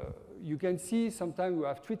 You can see sometimes we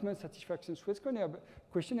have treatment satisfaction questionnaire,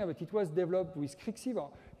 but it was developed with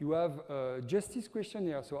Crixiva. You have a justice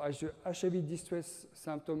questionnaire, so HIV distress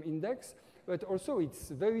symptom index, but also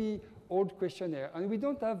it's a very old questionnaire, and we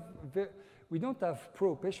don't have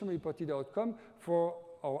pro patient-reported outcome for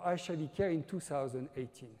our HIV care in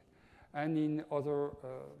 2018. And in other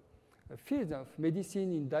fields of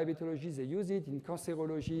medicine, in diabetology, they use it, in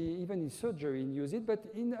cancerology, even in surgery, they use it. But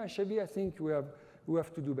in HIV, I think we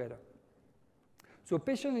have to do better. So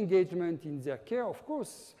patient engagement in their care, of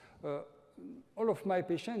course, all of my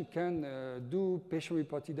patients can do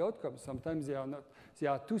patient-reported outcomes. Sometimes they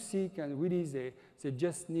are too sick and really they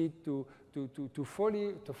just need to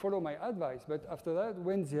follow my advice. But after that,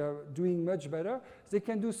 when they are doing much better, they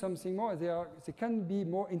can do something more. They can be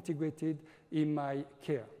more integrated in my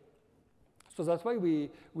care. So that's why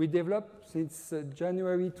we developed since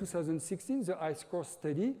January 2016 the iScore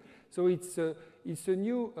study. So it's a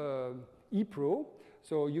new ePro.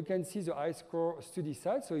 So you can see the iScore study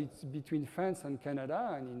site. So it's between France and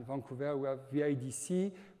Canada. And in Vancouver, we have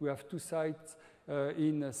VIDC. We have 2 sites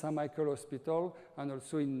in St. Michael Hospital. And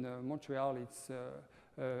also in Montreal, it's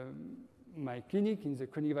my clinic in the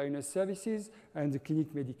chronic virus services and the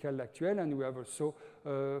Clinique Médicale Actuelle. And we have also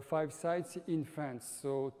 5 sites in France.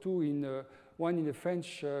 So 2 one in the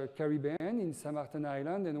French Caribbean, in Saint Martin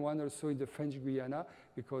Island, and 1 also in the French Guiana,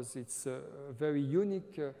 because it's a very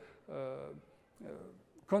unique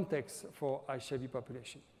context for HIV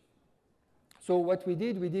population. So what we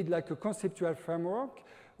did like a conceptual framework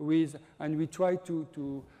and we tried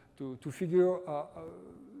to figure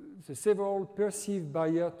the several perceived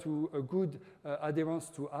barriers to a good adherence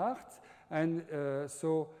to ART. And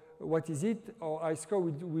so what is it? Our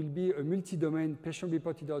iScore will be a multi-domain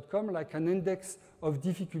patient-reported outcome, like an index of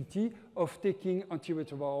difficulty of taking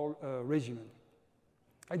antiretroviral regimen.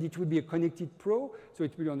 And it will be a connected pro, so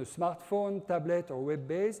it will be on a smartphone, tablet, or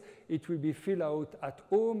web-based. It will be filled out at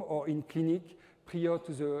home or in clinic prior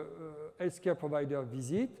to the healthcare provider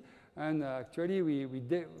visit. And actually,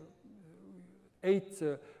 8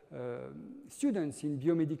 students in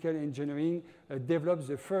biomedical engineering developed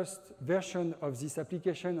the first version of this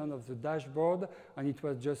application and of the dashboard, and it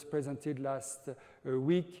was just presented last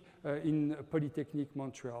week in Polytechnique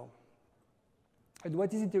Montreal. And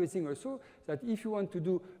what is interesting also, that if you want to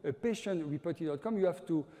do a patient-reported outcome, you have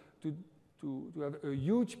to have a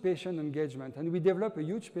huge patient engagement. And we develop a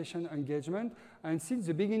huge patient engagement. And since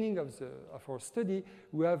the beginning of our study,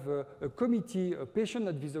 we have a committee, a patient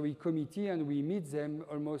advisory committee, and we meet them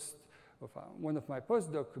almost, one of my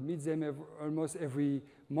postdocs meets them almost every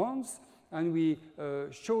month. And we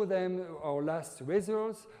show them our last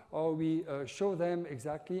results, or we show them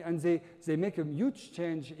exactly, and they make a huge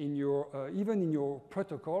change in your, even in your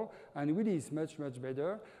protocol, and really is much, much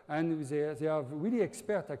better. And they are really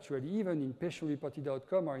expert, actually, even in patient-reported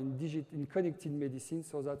outcome or in connected medicine,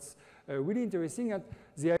 so that's really interesting. And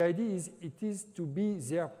the idea is it is to be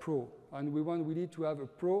their pro, and we want really to have a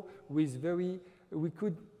pro with we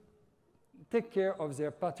could take care of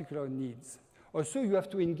their particular needs. Also, you have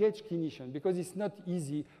to engage clinicians, because it's not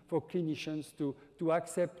easy for clinicians to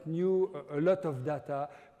accept a lot of data,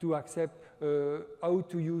 to accept how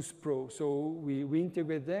to use Pro. So we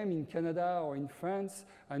integrate them in Canada or in France,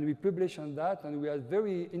 and we publish on that, and we have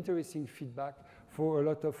very interesting feedback for a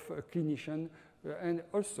lot of clinicians, and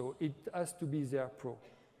also it has to be their Pro.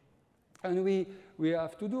 And we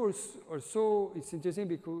have to do also, it's interesting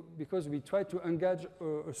because we try to engage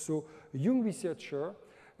also young researchers.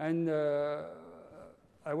 And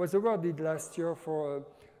I was awarded last year for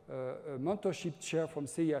a mentorship chair from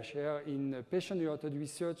CAHR in patient-oriented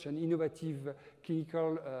research and innovative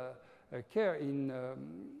clinical care in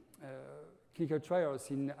clinical trials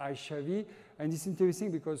in HIV. And it's interesting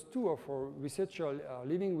because 2 of our researchers are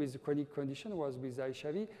living with chronic condition, was with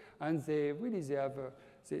HIV, and they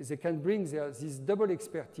can bring this double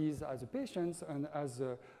expertise as a patient and as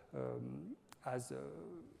a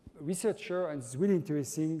researcher, and it's really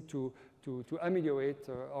interesting to ameliorate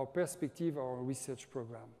our perspective, our research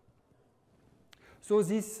program. So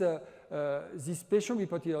this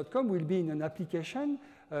patient-reported outcome will be in an application,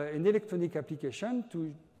 an electronic application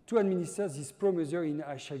to administer this Pro measure in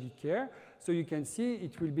HIV care. So you can see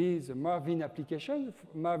it will be the MARVIN application,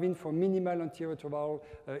 MARVIN for minimal antiretroviral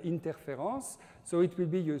interference. So it will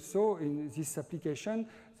be also in this application,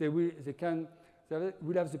 they will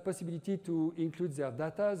have the possibility to include their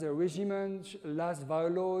data, their regimen, last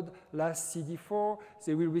viral load, last CD4.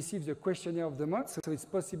 They will receive the questionnaire of the month, so it's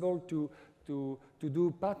possible to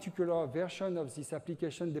do particular version of this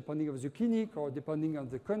application depending on the clinic or depending on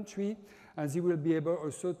the country. And they will be able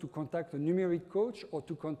also to contact a numeric coach or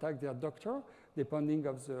to contact their doctor, depending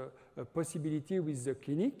on the possibility with the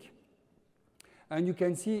clinic. And you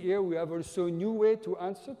can see here we have also a new way to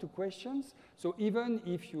answer to questions. So even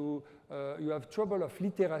if you have trouble of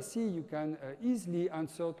literacy, you can easily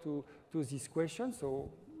answer to this question. So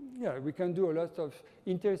yeah, we can do a lot of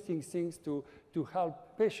interesting things to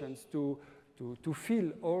help patients to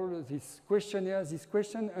fill all these questionnaires, this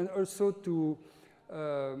question, and also to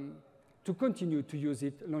continue to use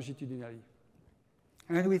it longitudinally.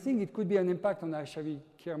 And we think it could be an impact on HIV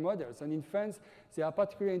care models. And in France, they are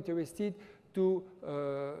particularly interested to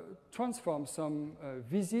transform some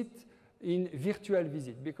visit in virtual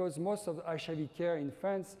visit, because most of the HIV care in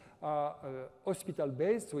France are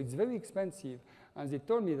hospital-based, so it's very expensive. And they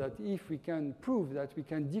told me that if we can prove that we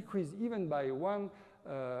can decrease even by 1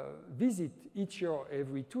 visit each year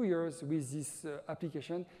every 2 years with this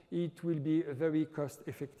application, it will be very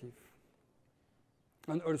cost-effective.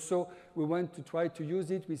 And also, we want to try to use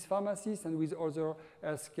it with pharmacists and with other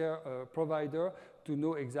healthcare providers to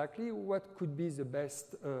know exactly what could be the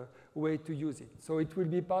best way to use it. So it will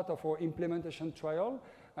be part of our implementation trial,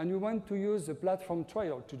 and we want to use the platform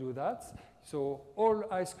trial to do that. So all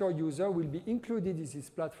iScore users will be included in this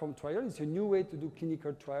platform trial. It's a new way to do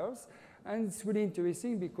clinical trials, and it's really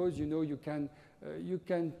interesting because you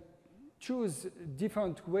can choose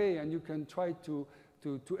different way, and you can try to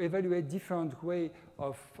evaluate different way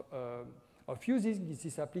of using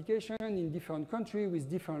this application in different countries with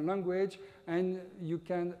different language, and you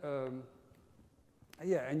can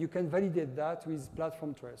validate that with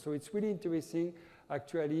platform trial. So it's really interesting.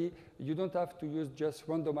 Actually, you don't have to use just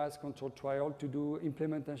randomized controlled trial to do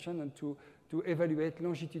implementation and to to evaluate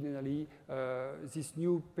longitudinally this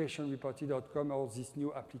new patient-reported outcome or these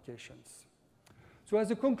new applications. So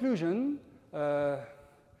as a conclusion,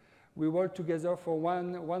 we worked together for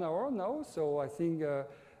one hour now, so I think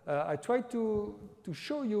I tried to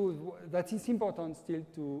show you that it's important still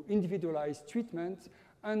to individualize treatment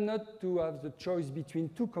and not to have the choice between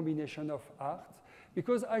two combinations of art,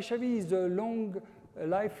 because HIV is a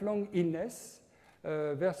lifelong illness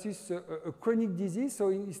versus a chronic disease, so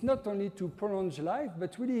it's not only to prolong life,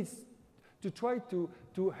 but really it's to try to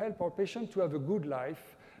help our patient to have a good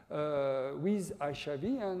life with HIV,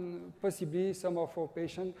 and possibly some of our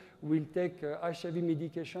patients will take HIV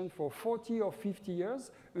medication for 40 or 50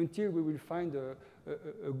 years until we will find a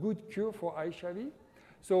good cure for HIV.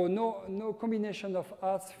 So no combination of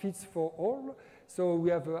arts fits for all. So we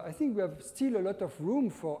have, I think we have still a lot of room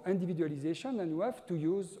for individualization, and we have to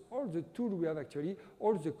use all the tools we have actually,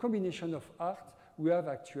 all the combination of art we have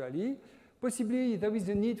actually. Possibly there is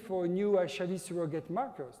a need for new HIV surrogate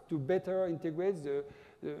markers to better integrate the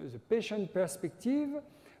patient perspective.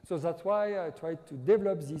 So that's why I tried to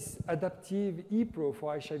develop this adaptive ePro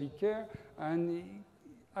for HIV care, and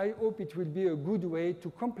I hope it will be a good way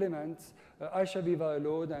to complement HIV viral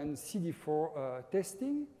load and CD4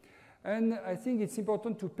 testing. And I think it's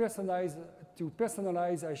important to personalize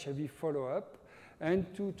HIV follow-up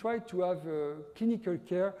and to try to have clinical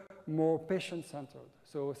care more patient-centered.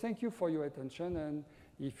 So thank you for your attention, and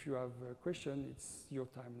if you have a question, it's your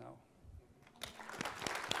time now.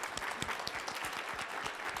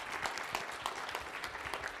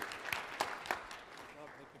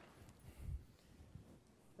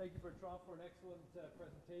 Thank you, Bertrand, for an excellent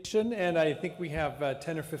presentation. And I think we have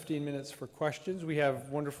 10 or 15 minutes for questions. We have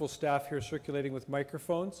wonderful staff here circulating with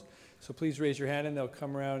microphones. So please raise your hand and they'll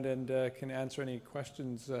come around and can answer any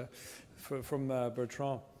questions from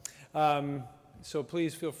Bertrand. So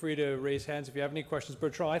please feel free to raise hands if you have any questions.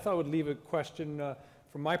 Bertrand, I thought I would leave a question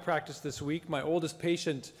from my practice this week. My oldest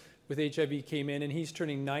patient with HIV came in, and he's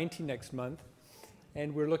turning 90 next month.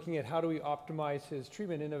 And we're looking at how do we optimize his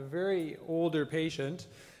treatment in a very older patient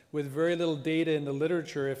with very little data in the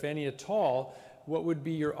literature, if any at all. What would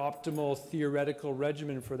be your optimal theoretical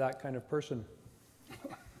regimen for that kind of person?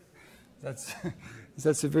 That's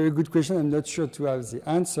a very good question. I'm not sure to have the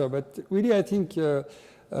answer, but really I think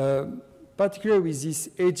particularly with this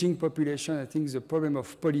aging population, I think the problem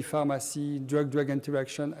of polypharmacy, drug-drug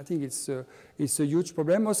interaction, I think it's a huge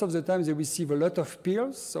problem. Most of the time they receive a lot of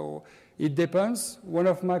pills, so it depends. One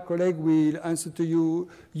of my colleagues will answer to you,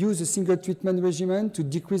 use a single treatment regimen to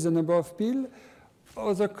decrease the number of pills.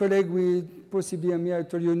 Other colleague will possibly, I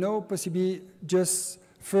told you no, possibly just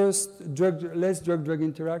first less drug-drug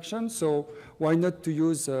interaction. So why not to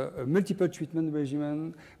use a multiple treatment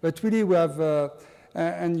regimen? But really we have,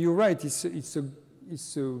 and you're right, it's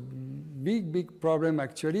a big problem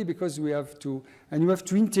actually, because we have to, and you have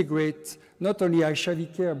to integrate not only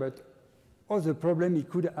HIV care, but all the problem he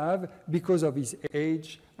could have because of his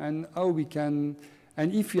age, and how we can,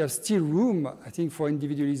 and if we have still room, I think, for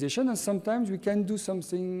individualization, and sometimes we can do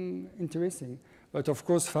something interesting. But of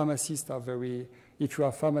course, pharmacists are very, if you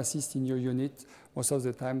are pharmacists in your unit, most of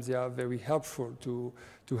the time they are very helpful to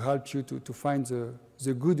help you to find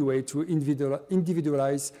the good way to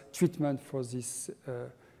individualize treatment for this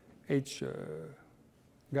age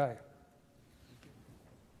guy.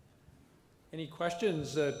 Any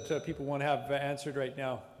questions that people want to have answered right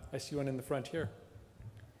now? I see one in the front here.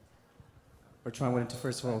 Bertrand, I wanted to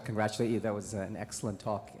first of all congratulate you. That was an excellent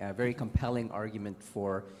talk. A very compelling argument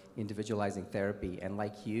for individualizing therapy. And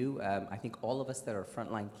like you, I think all of us that are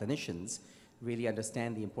frontline clinicians really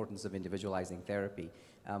understand the importance of individualizing therapy.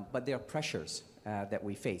 But there are pressures that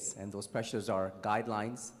we face, and those pressures are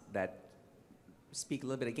guidelines that speak a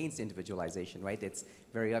little bit against individualization, right? It's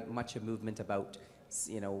very much a movement about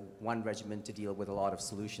one regimen to deal with a lot of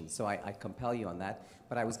solutions. So I compel you on that.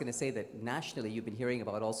 But I was going to say that nationally, you've been hearing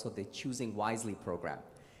about also the Choosing Wisely program.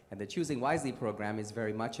 And the Choosing Wisely program is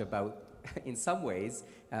very much about, in some ways,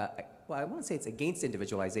 well, I won't say it's against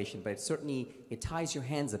individualization, but it ties your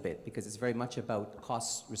hands a bit, because it's very much about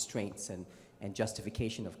cost restraints and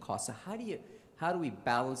justification of costs. So how do we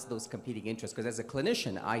balance those competing interests? Because as a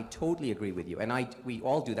clinician, I totally agree with you, and we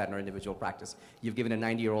all do that in our individual practice. You've given a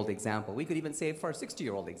 90-year-old example. We could even say for a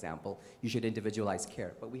 60-year-old example, you should individualize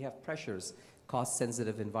care. But we have pressures,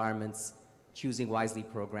 cost-sensitive environments, Choosing Wisely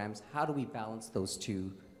programs. How do we balance those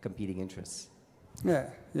two competing interests? Yeah,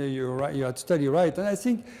 you're right. You are totally right. And I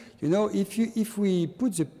think, if we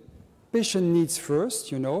put the patient needs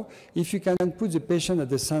first, if you can put the patient at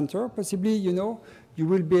the center, possibly, you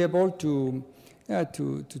will be able to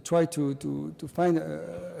try to find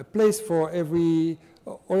a place for every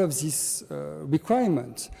all of these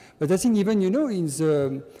requirements. But I think even,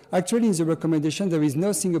 actually in the recommendation, there is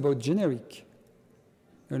nothing about generic,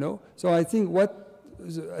 So I think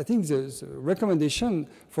the recommendation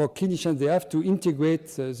for clinicians, they have to integrate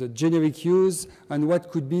the generic use and what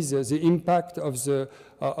could be the impact of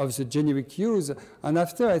the generic use. And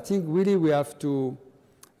after, I think really we have to,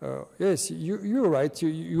 yes, you're right.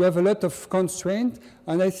 You have a lot of constraint,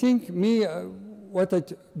 and I think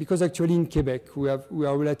because actually in Quebec we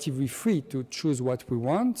are relatively free to choose what we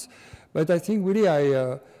want, but I think really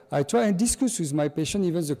I try and discuss with my patient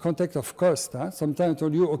even the context of cost. Sometimes I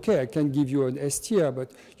told you, okay, I can give you an STR,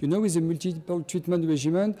 but with a multiple treatment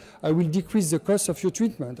regimen, I will decrease the cost of your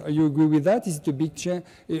treatment. Are you agree with that? Is it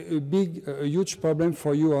a huge problem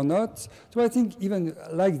for you or not? So I think even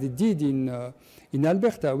like they did in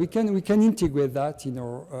Alberta, we can integrate that in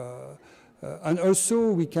our, and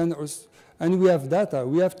also we can also, and we have data.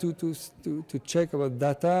 We have to check about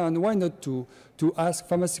data, and why not to ask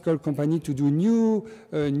pharmaceutical company to do new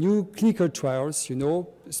clinical trials,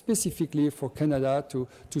 specifically for Canada to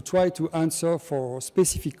try to answer for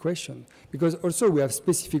specific questions. Because also we have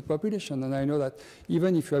specific population, and I know that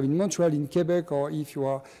even if you are in Montreal, in Quebec, or if you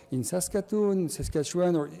are in Saskatchewan,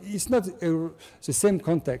 or it's not the same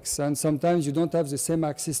context, and sometimes you don't have the same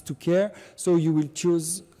access to care, so you will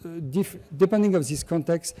choose. Depending on this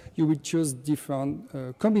context, you will choose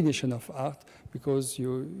different combination of art because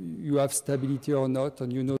you have stability or not,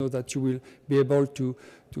 and you know that you will be able to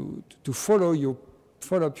follow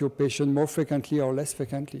up your patient more frequently or less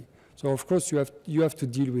frequently. So of course you have to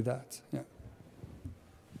deal with that. Yeah.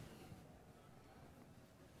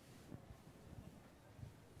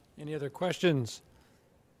 Any other questions?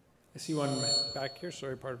 I see one back here.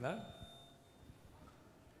 Sorry, part of that.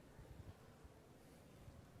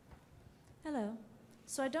 Hello.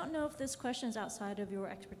 So I don't know if this question is outside of your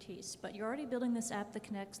expertise, but you're already building this app that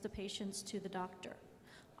connects the patients to the doctor.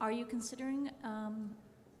 Are you considering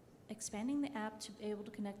expanding the app to be able to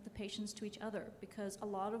connect the patients to each other? Because a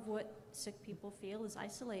lot of what sick people feel is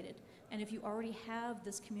isolated. And if you already have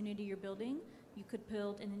this community you're building, you could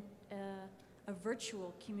build a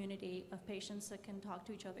virtual community of patients that can talk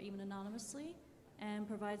to each other, even anonymously, and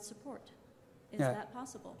provide support. Is that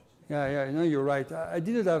possible? Yeah, no, you're right. I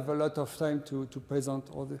didn't have a lot of time to present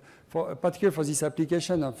all particularly for this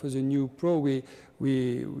application and for the new Pro, we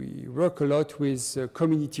work a lot with a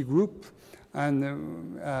community group, and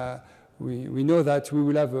we know that we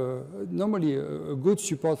will have normally a good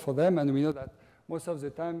support for them, and we know that most of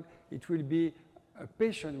the time it will be a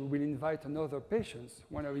patient who will invite another patient,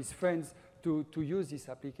 one of his friends, to use this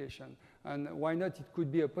application. And why not? It could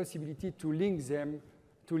be a possibility to link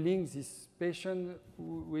this patient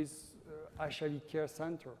with HIV care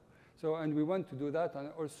center. So, and we want to do that, and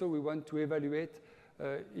also we want to evaluate,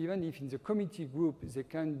 even if in the community group they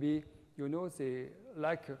can be, they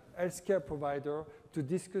like a healthcare provider to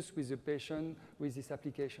discuss with the patient with this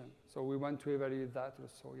application. So we want to evaluate that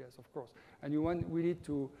also, yes, of course. And you want really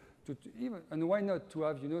to even, and why not to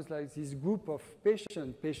have, like this group of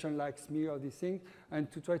patient likes me or this thing, and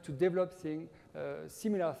to try to develop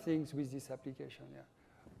similar things with this application, yeah.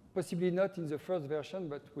 Possibly not in the first version,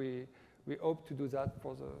 but we hope to do that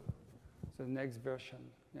for the next version.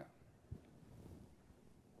 Yeah.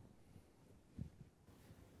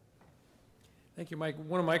 Thank you, Mike.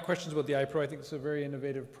 One of my questions about the iPro, I think it's a very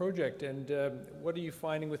innovative project. And what are you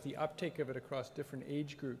finding with the uptake of it across different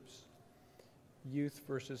age groups? Youth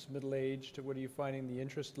versus middle-aged? What are you finding the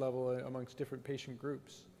interest level amongst different patient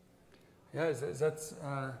groups? Yes, that's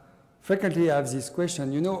frequently I have this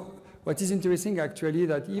question. What is interesting actually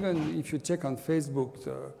that even if you check on Facebook,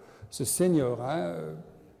 the senior,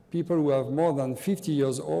 people who are more than 50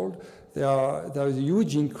 years old, there is a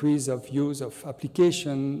huge increase of use of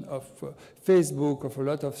application, of Facebook, of a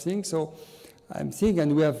lot of things. So I'm thinking,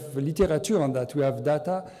 and we have literature on that, we have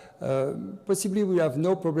data, possibly we have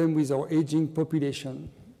no problem with our aging population,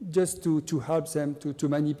 just to help them to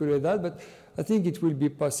manipulate that, but I think it will be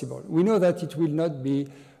possible. We know that it will not be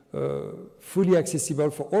fully accessible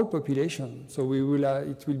for all population. So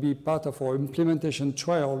it will be part of our implementation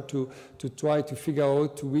trial to try to figure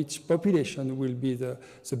out which population will be the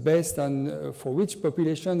best, and for which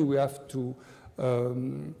population we have to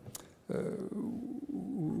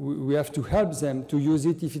help them to use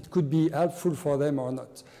it, if it could be helpful for them or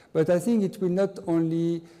not. But I think it will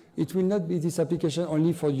not be this application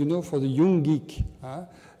only for, for the young geek.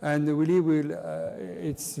 And really,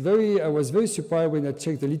 I was very surprised when I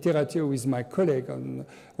checked the literature with my colleague on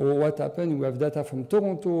what happened. We have data from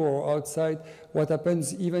Toronto or outside. What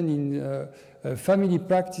happens even in a family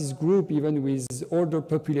practice group, even with older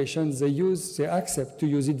populations, they accept to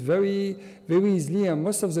use it very, very easily. And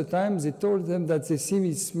most of the time, they told them that they seem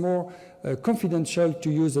it's more confidential to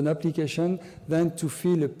use an application than to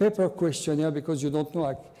fill a paper questionnaire, because you don't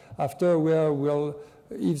know after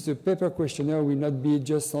if the paper questionnaire will not be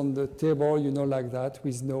just on the table, like that,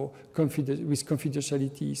 with no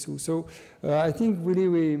confidentiality issues. So I think really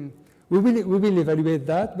we will evaluate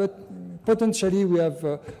that, but potentially we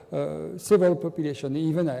have several populations.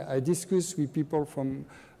 Even I discussed with people from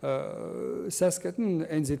Saskatoon,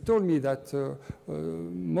 and they told me that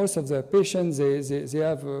most of the patients, they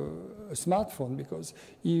have a smartphone, because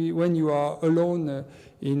when you are alone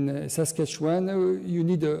in Saskatchewan, you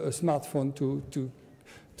need a smartphone to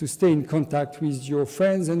stay in contact with your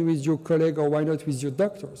friends and with your colleague, or why not with your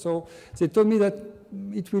doctor. So they told me that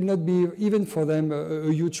it will not be, even for them,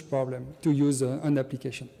 a huge problem to use an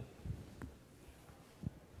application.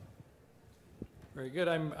 Very good.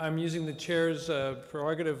 I'm using the chair's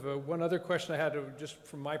prerogative. One other question I had, just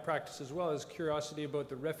from my practice as well, is curiosity about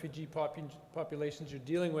the refugee populations you're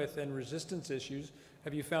dealing with and resistance issues.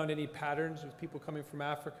 Have you found any patterns with people coming from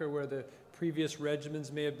Africa where the previous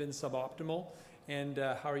regimens may have been suboptimal? And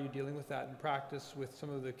how are you dealing with that in practice with some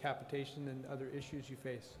of the capitation and other issues you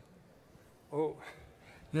face? Oh,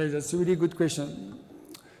 yeah, that's a really good question.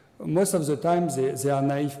 Most of the time, they are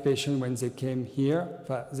naive patients when they came here.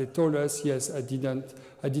 They told us, yes, I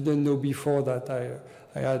didn't know before that I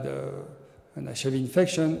had an HIV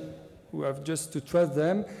infection. We have just to trust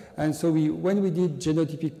them. And so when we did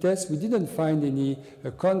genotypic tests, we didn't find any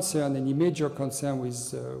major concern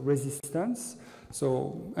with resistance.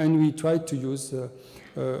 And we tried to use a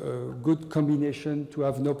good combination to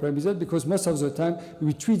have no problem with that, because most of the time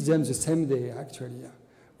we treat them the same day, actually,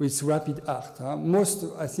 with rapid heart.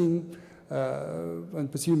 I think,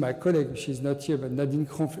 and possibly my colleague, she's not here, but Nadine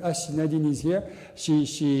is here.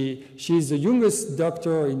 She is the youngest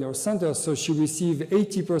doctor in our center, so she received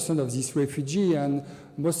 80% of these refugees, and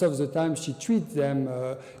most of the time she treats them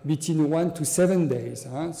between 1 to 7 days.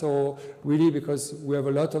 So really, because we have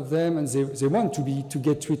a lot of them, and they want to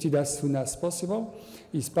get treated as soon as possible.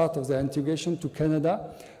 It's part of their integration to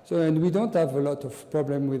Canada. So, and we don't have a lot of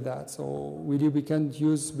problem with that. So really, we can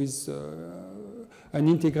use with an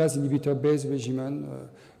integrase inhibitor-based regimen.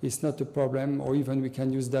 It's not a problem, or even we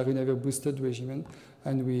can use darunavir-boosted regimen,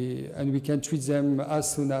 and we can treat them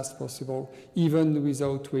as soon as possible, even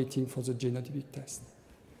without waiting for the genotypic test.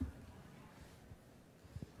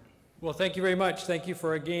 Well, thank you very much. Thank you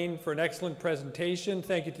for an excellent presentation.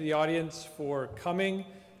 Thank you to the audience for coming.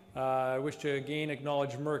 I wish to again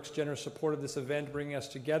acknowledge Merck's generous support of this event, bringing us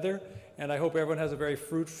together, and I hope everyone has a very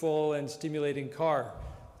fruitful and stimulating CAHR.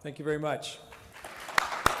 Thank you very much.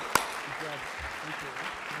 Thank you.